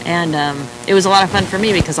 And it was a lot of fun for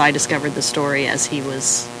me because I discovered the story as he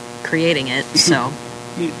was creating it. So,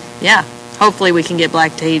 yeah. Hopefully we can get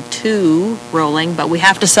Black Day 2 rolling, but we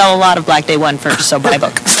have to sell a lot of Black Day 1 first, so buy a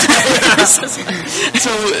book.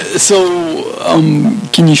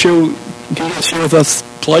 Can you share with us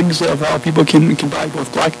plugs of how people can buy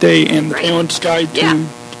both Black Day and the Parent's Guide to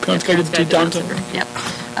Down Syndrome? Yep.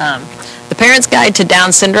 The Parent's Guide to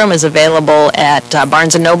Down Syndrome is available at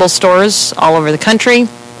Barnes & Noble stores all over the country,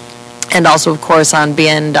 and also, of course, on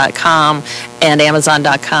BN.com and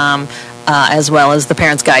Amazon.com, as well as the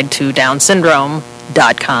Parent's Guide to Down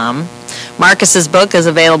Syndrome.com. Marcus's book is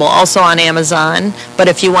available also on Amazon, but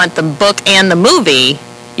if you want the book and the movie,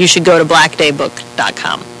 you should go to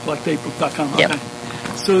blackdaybook.com. Blackdaybook.com, yep. Okay.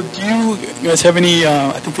 So do you guys have any,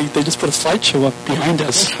 I think they just put a slideshow up behind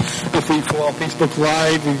us. If we, for our Facebook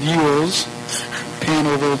Live viewers, pan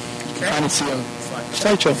over, you can kind of see a slide.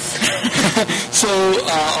 slideshow. So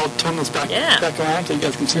I'll turn this back around so you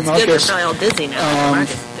guys can see Marcus. Good. We're probably all dizzy now.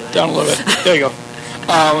 Marcus is doing down a little bit. There you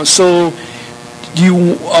go. So do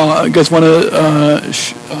you guys want to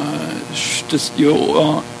just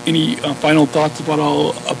any final thoughts about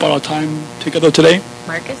our time together today?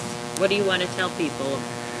 Marcus, what do you want to tell people?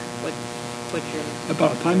 What your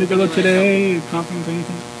about our time together today? Conference,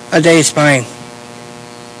 anything? A day is fine.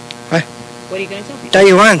 What? What are you going to tell people? That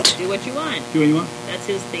you want. Do what you want. Do what you want. That's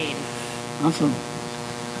his theme. Awesome.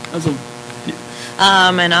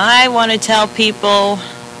 And I want to tell people,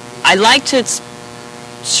 I like to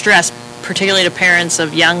stress, particularly to parents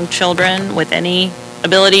of young children with any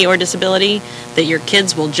ability or disability, that your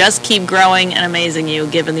kids will just keep growing and amazing you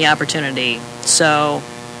given the opportunity. So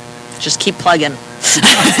just keep plugging.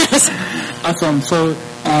 Awesome. So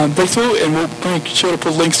thanks, and we'll make sure to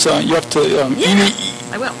put links. You have to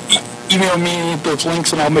I will. Email me those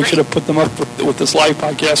links, and I'll make sure to put them up with this live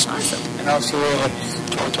podcast. Awesome. And also,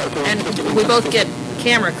 and we both get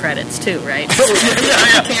camera credits too, right?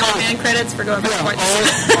 Cameraman credits for going for sports.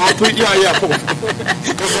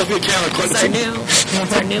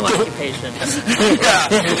 It's our new occupation.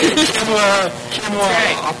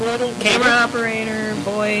 Camera operator,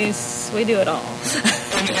 voice, we do it all.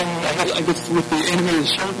 And I guess with the animated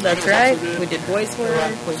show. That's right. We did voice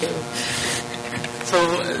work. We do.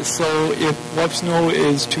 So if Rob Snow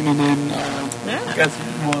is tuning in, guys, do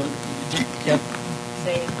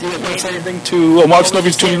you want to say anything to Rob Snow if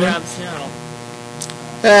he's tuning in? Rob Snow.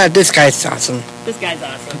 This guy's awesome. This guy's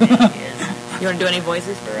awesome. Yeah, he is. You want to do any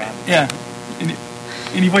voices for Rob? Yeah.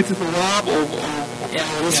 Any voices for Rob or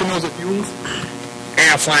listeners or viewers?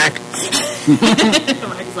 Affleck.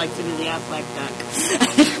 Marcus likes to do the Affleck duck.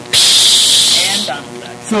 And Donald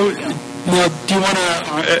Duck. So, now, do you want to,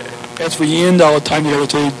 as we end our time together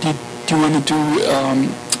today, do you want to do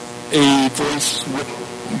a voice with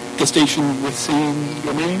the station with saying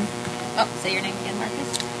your name? Oh, say your name again,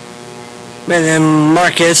 Marcus. My name is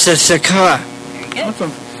Marcus Sakara. Very good.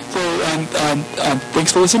 Awesome. So,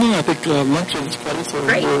 thanks for listening. I think lunch is ready, so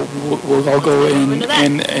we'll all go in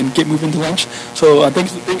and get moving to lunch. So,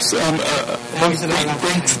 thanks,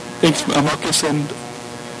 Marcus and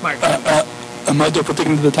Amanda for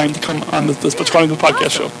taking the time to come on the Special Chronicles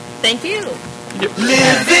podcast show. Thank you. Yep.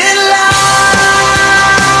 Living life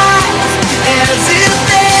as if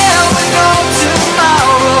there were no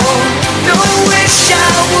tomorrow. No wish I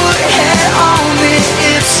would have on me.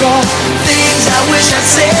 It's all things I wish I'd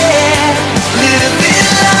said. Living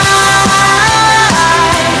life,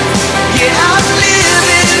 yeah, I'm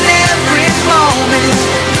living every moment.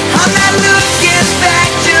 I'm not looking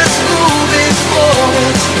back, just moving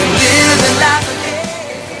forward. Living life again.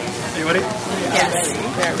 Are you ready? Yes,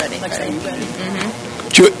 we're ready.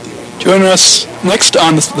 Join us next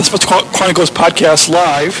on the Special Chronicles podcast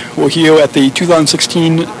live. We're here at the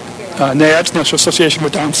 2016 NADS, National Association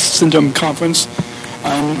with Down Syndrome Conference.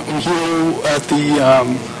 I'm here at the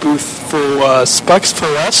booth for Specs for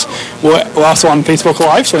Us. We're also on Facebook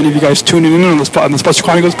Live, so any of you guys tuning in on the Special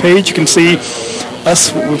Chronicles page, you can see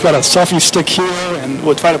us. We've got a selfie stick here, and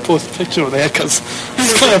we'll try to post a picture of that because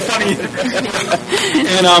it's kind of funny.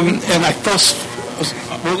 And I first,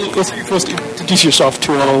 let's first introduce yourself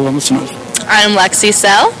to our listeners. I'm Lexi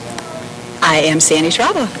Sell. I am Sandy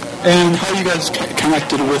Schraube. And how are you guys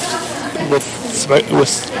connected with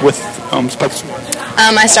Specs?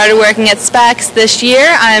 I started working at Specs this year.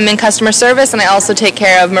 I'm in customer service, and I also take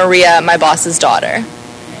care of Maria, my boss's daughter.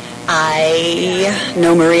 I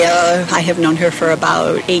know Maria. I have known her for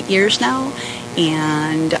about 8 years now,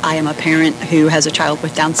 and I am a parent who has a child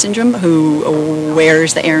with Down syndrome who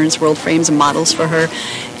wears the Aaron's World frames and models for her.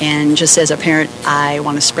 And just as a parent, I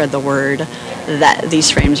want to spread the word that these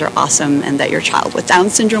frames are awesome and that your child with Down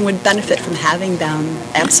syndrome would benefit from having them.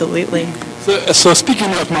 Absolutely. So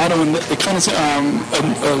speaking of modeling, it kind of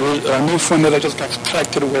a new friend that I just got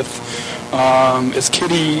connected with is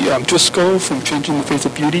Kitty Driscoll from Changing the Face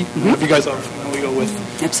of Beauty. Mm-hmm. If you guys are familiar with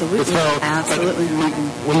her. Absolutely.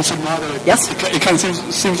 When you say model, yes, it kind of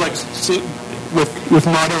seems like with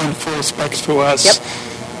modeling for Specs for Us. Yep.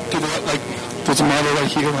 There's a model right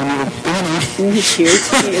here on your banner. He's cute.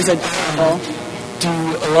 He is adorable. Do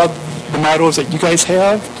a lot of the models that you guys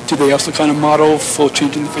have, do they also kind of model for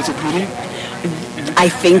Changing the Face of Beauty? I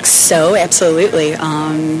think so, absolutely.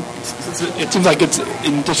 It seems like it's,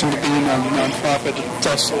 in addition to being a nonprofit, it's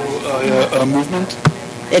also a movement.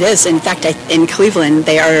 It is. In fact, in Cleveland,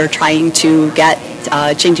 they are trying to get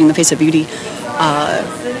Changing the Face of Beauty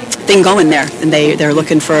thing going there. And they're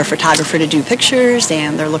looking for a photographer to do pictures,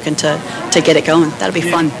 and they're looking to get it going. That'll be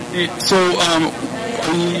fun. So,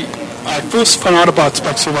 I first found out about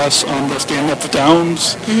Specs for Us on the Stand Up for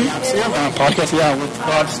Downs podcast, with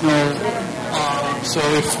Bob Snow. So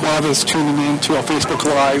if Bob is tuning in to our Facebook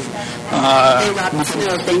Live... hey, Rob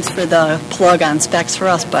Snow, thanks for the plug on Specs for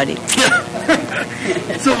Us, buddy.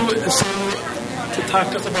 So to talk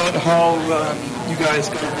to us about how you guys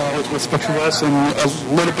got involved with Specs for Us and a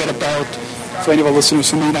little bit about, for any of our listeners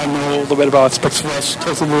who may not know a little bit about Specs for Us, tell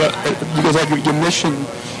us a little bit, you guys have your mission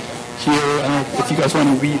here. I don't know if you guys want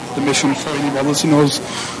to read the mission for any of our listeners,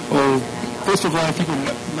 or first of all, I think it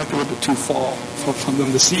might be a little bit too far for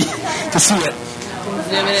them to see it.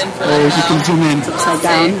 Zoom it in for you can zoom in. Upside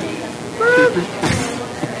down.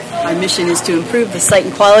 Our mission is to improve the sight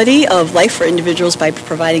and quality of life for individuals by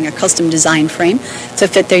providing a custom design frame to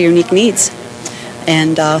fit their unique needs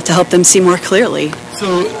and to help them see more clearly.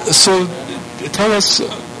 So tell us a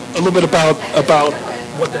little bit about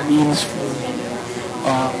what that means for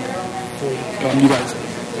you guys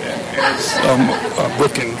as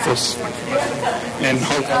working for and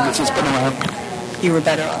how long this has been around. You were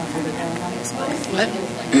better off. What?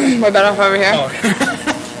 We're better off over here?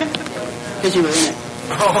 Because you were in it.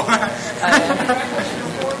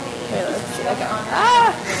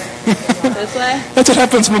 This way? That's what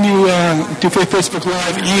happens when you do Facebook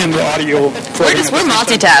Live and the audio. We're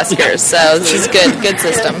multitaskers, so this is good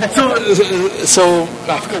system. So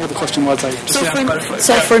I forgot what the question was.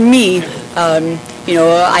 For me,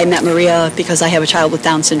 I met Maria because I have a child with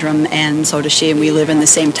Down syndrome, and so does she, and we live in the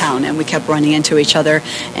same town, and we kept running into each other.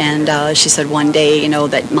 And she said one day,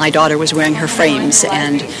 that my daughter was wearing her frames,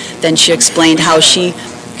 and then she explained how she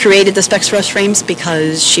created the Specs for Us frames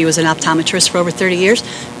because she was an optometrist for over 30 years,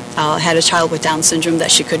 had a child with Down syndrome that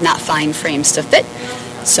she could not find frames to fit.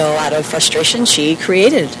 So out of frustration, she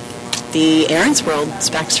created the Aaron's World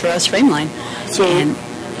Specs for Us frame line. So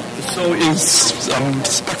is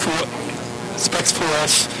Specs for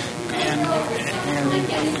Us and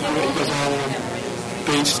it was all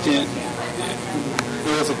based in...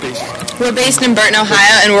 Where was it based? We're based in Burton,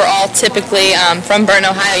 Ohio, and we're all typically from Burton,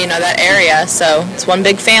 Ohio, that area. So it's one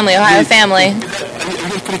big family, Ohio family. Are you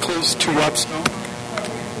guys pretty close to Rob Snow?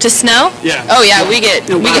 To snow? Yeah. Oh, yeah, we get...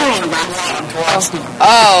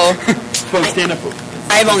 From stand-up.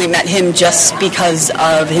 I've only met him just because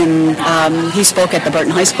of him. He spoke at the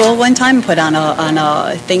Burton High School one time, put on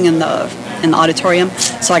a thing in the auditorium,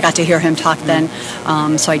 so I got to hear him talk then.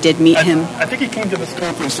 So I did meet him. I think he came to this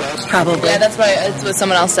conference last. Probably. Yeah, that's what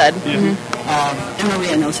someone else said. Yeah. Mm-hmm. And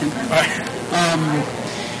Maria knows him.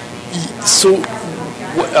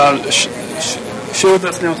 Share with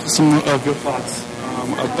us now some of your thoughts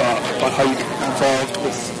about how you got involved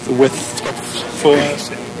with Specs for Us.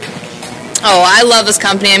 Oh, I love this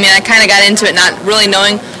company. I mean, I kind of got into it not really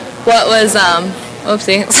knowing what was, what was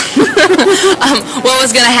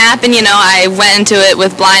going to happen. I went into it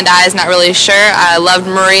with blind eyes, not really sure. I loved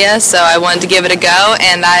Maria, so I wanted to give it a go,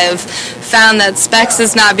 and I've found that Specs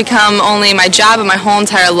has not become only my job, but my whole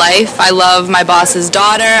entire life. I love my boss's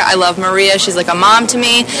daughter. I love Maria. She's like a mom to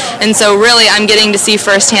me, and so really I'm getting to see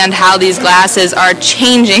firsthand how these glasses are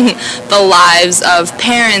changing the lives of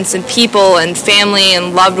parents and people and family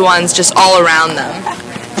and loved ones just all around them.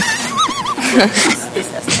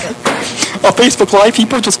 Facebook Live,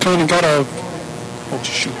 people just kind of got a... Oh,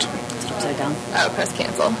 shoot. Upside down. Oh, press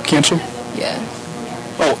cancel. Cancel? Yeah.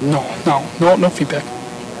 Oh, no feedback.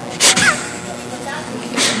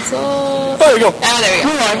 Cancel. Oh, there we go. Oh, there we go.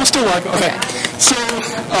 No, we're still live. Okay. So,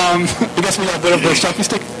 I guess we have a bit of a selfie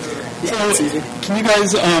stick. So, can you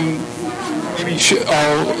guys, maybe,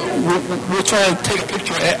 we'll try to take a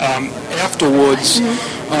picture afterwards,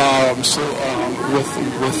 with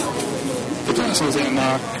the glasses and,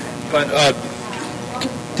 but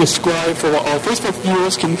describe for our Facebook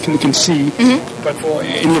viewers can see, but for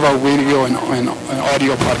any of our radio and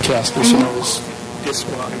audio podcast listeners,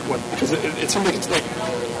 describe what, because it seems like it's like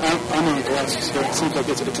I'm on glasses, so it seems like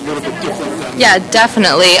it's a little bit different than... Yeah,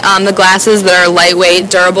 definitely. The glasses that are lightweight,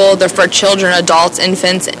 durable, they're for children, adults,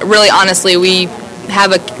 infants. Really, honestly, we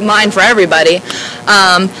have a line for everybody.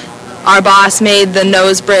 Our boss made the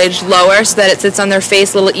nose bridge lower so that it sits on their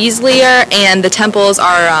face a little easier, and the temples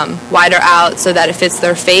are wider out so that it fits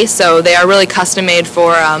their face. So they are really custom made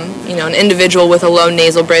for an individual with a low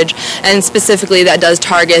nasal bridge, and specifically that does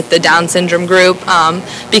target the Down syndrome group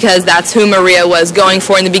because that's who Maria was going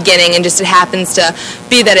for in the beginning, and just it happens to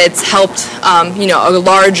be that it's helped a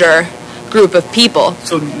larger group of people.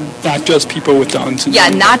 So not just people with Down syndrome? Yeah,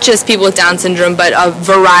 not just people with Down syndrome, but a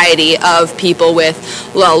variety of people with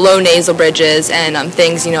low nasal bridges and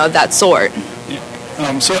things, of that sort. Yeah.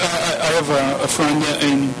 So I have a friend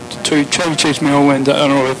in Cherry Chase, Maryland. I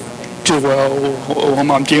don't know if Joel or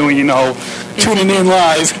Mom Jalen, tuning in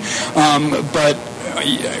live. But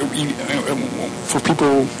for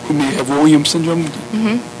people who may have Williams syndrome,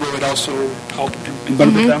 will it also help and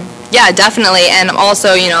benefit them? Yeah, definitely. And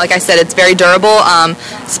also, like I said, it's very durable.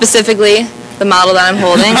 Specifically, the model that I'm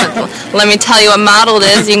holding. Let me tell you what model it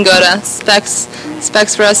is. You can go to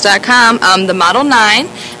specsforus.com. The Model 9,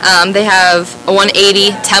 they have a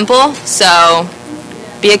 180 temple, so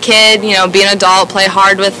be a kid, be an adult, play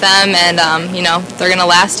hard with them, and, they're going to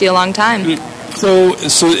last you a long time. So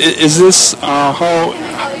is this,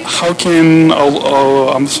 how can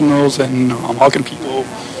listeners and how can people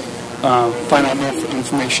find out more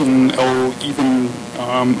information or even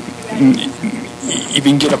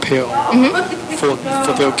get a pair for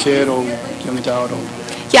their kid or young adult?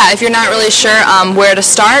 Yeah, if you're not really sure where to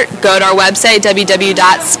start, go to our website,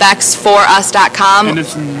 www.specsforus.com. And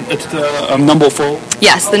it's the number 4?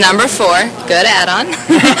 Yes, the number 4. Good add-on.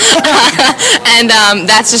 And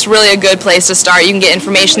that's just really a good place to start. You can get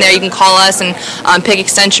information there. You can call us and pick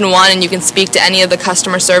extension 1, and you can speak to any of the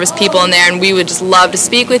customer service people in there, and we would just love to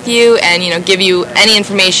speak with you and give you any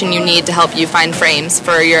information you need to help you find frames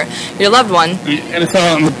for your loved one. And it's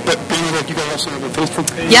on the banner, you guys also have a Facebook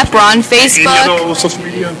page? Yep, we're on Facebook. Any other social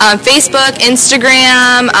media? Facebook,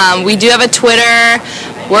 Instagram. We do have a Twitter.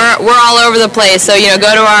 We're all over the place. So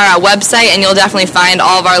go to our website and you'll definitely find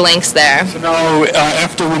all of our links there. So now,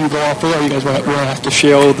 after when you go off there, you guys will have to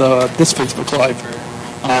share this Facebook Live.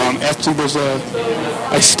 Actually,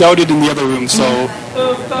 I started in the other room, so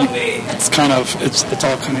it's all kind of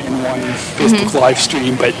in one Facebook Live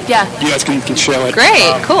stream. But you guys can share it.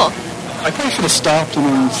 Great, cool. I probably should have stopped and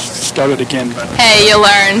then started again. But hey, you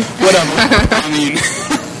learn. Whatever. I mean,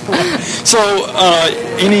 so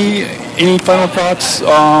any final thoughts?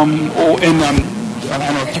 I don't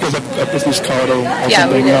know if you guys have a business card or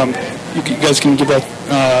something. You guys can give that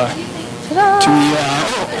to me.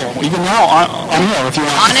 Even now on air if you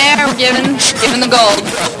want. On air, we're giving the gold.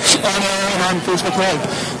 On air and on Facebook Live.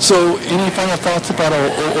 So, any final thoughts about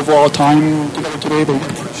our overall time together today? The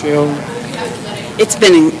show. It's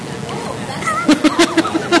been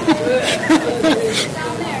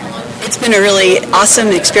It's been a really awesome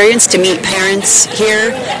experience to meet parents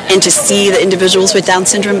here and to see the individuals with Down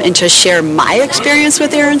syndrome and to share my experience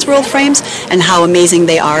with Aaron's World Frames and how amazing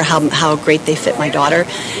they are, how great they fit my daughter.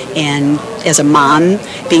 And as a mom,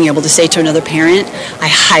 being able to say to another parent, I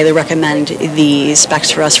highly recommend the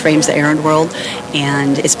Specs for Us frames, the Aaron World,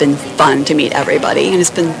 and it's been fun to meet everybody, and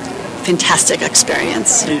it's been a fantastic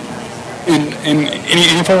experience. And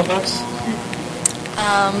any final thoughts?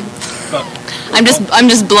 I'm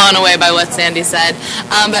just blown away by what Sandy said.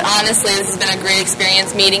 But honestly, this has been a great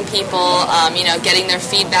experience meeting people, getting their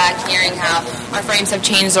feedback, hearing how our frames have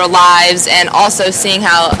changed their lives, and also seeing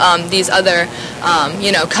how these other,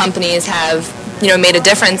 companies have, made a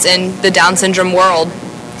difference in the Down syndrome world.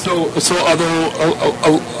 So are there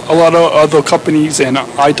a lot of other companies and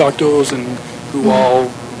eye doctors and who all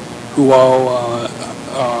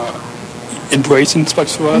embracing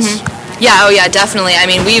Specs for Us? Yeah, definitely. I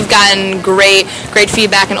mean, we've gotten great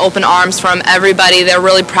feedback and open arms from everybody. They're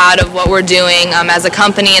really proud of what we're doing as a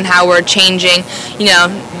company and how we're changing,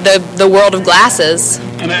 the world of glasses.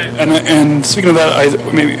 And speaking of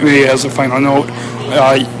that, maybe as a final note,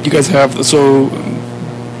 you guys have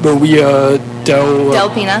Maria Del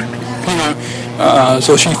Pina.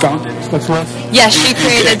 So she founded Specs for Us? Yes, she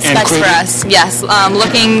created Specs for Us. Yes,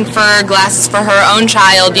 looking for glasses for her own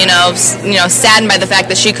child. Saddened by the fact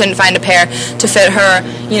that she couldn't find a pair to fit her,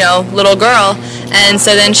 little girl, and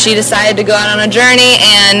so then she decided to go out on a journey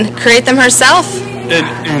and create them herself.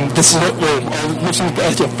 And this is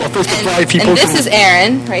Facebook Live people. And this is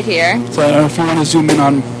Erin right here. So if you want to zoom in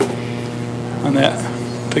on that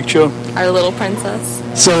picture, our little princess.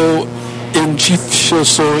 So. And she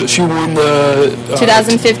won the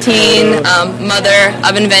 2015 Mother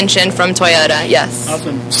of Invention from Toyota. Yes.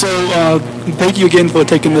 Awesome. So thank you again for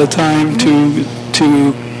taking the time to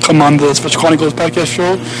come on the Special Chronicles podcast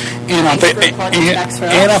show and on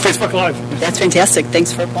Facebook Live. That's fantastic.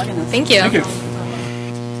 Thanks for plugging us. Thank you. Thank you.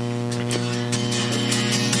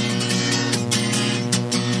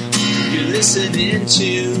 You're listening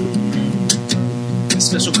to the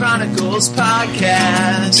Special Chronicles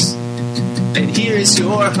podcast. And here is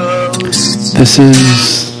your host. This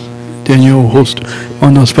is Daniel, host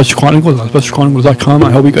on the Special Chronicles on specialchronicles.com.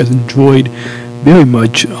 I hope you guys enjoyed very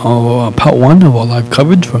much part 1 of our live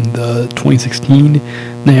coverage from the 2016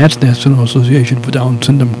 NADS, National Association for Down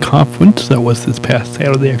Syndrome Conference that was this past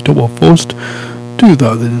Saturday, October 1st,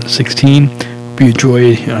 2016. Hope hope you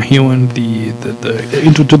enjoyed hearing the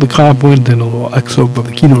intro to the conference and a little excerpt of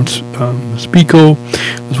the keynote speaker,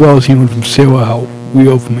 as well as hearing from Sarah how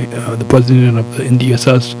Rio, from the president of the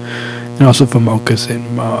NDSS, and also from Marcus and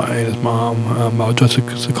his mom,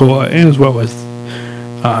 Jessica Sokola, and as well as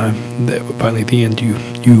finally at the end you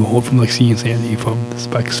hold from Lexi and Sandy from the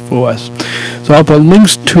Specs for Us. So I'll put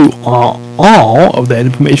links to all of that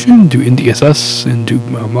information, to NDSS and to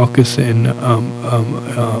Marcus and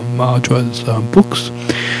Mardra's books,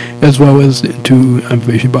 as well as to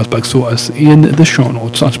information about Specs for Us in the show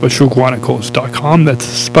notes on specialchronicles.com. That's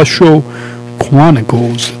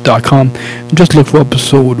specialchronicles.com. Just look for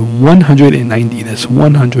episode 190. That's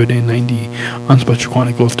 190 on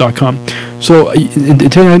specialchronicles.com. So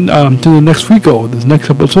until the next week, this next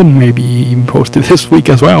episode may be even posted this week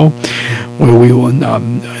as well, where we will, in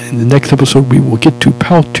the next episode, we will get to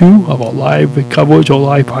part 2 of our live coverage, our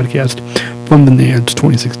live podcast from the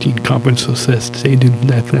NADS2016 conference. So stay tuned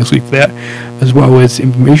for next week for that, as well as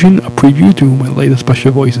information, a preview to my latest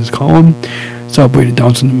Special Voices column, celebrating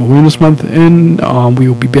Down Syndrome Awareness Month, and we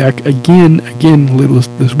will be back again later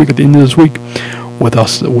this week, at the end of this week, with our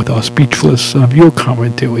speechless viewer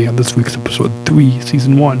commentary on this week's episode 3,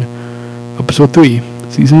 season 1, episode 3,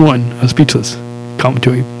 season 1, a speechless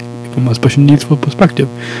commentary from a special needs perspective.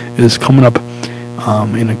 It is coming up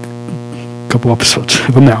in a couple episodes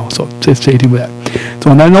from now, so stay tuned with that.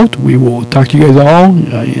 So on that note, we will talk to you guys all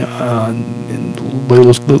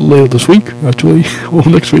later this week, actually, or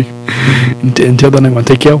next week. Until then, everyone,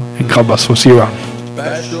 take care, and God bless. We'll see you around.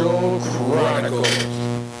 Special Chronicles,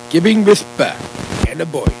 giving respect and a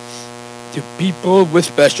voice to people with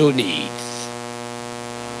special needs.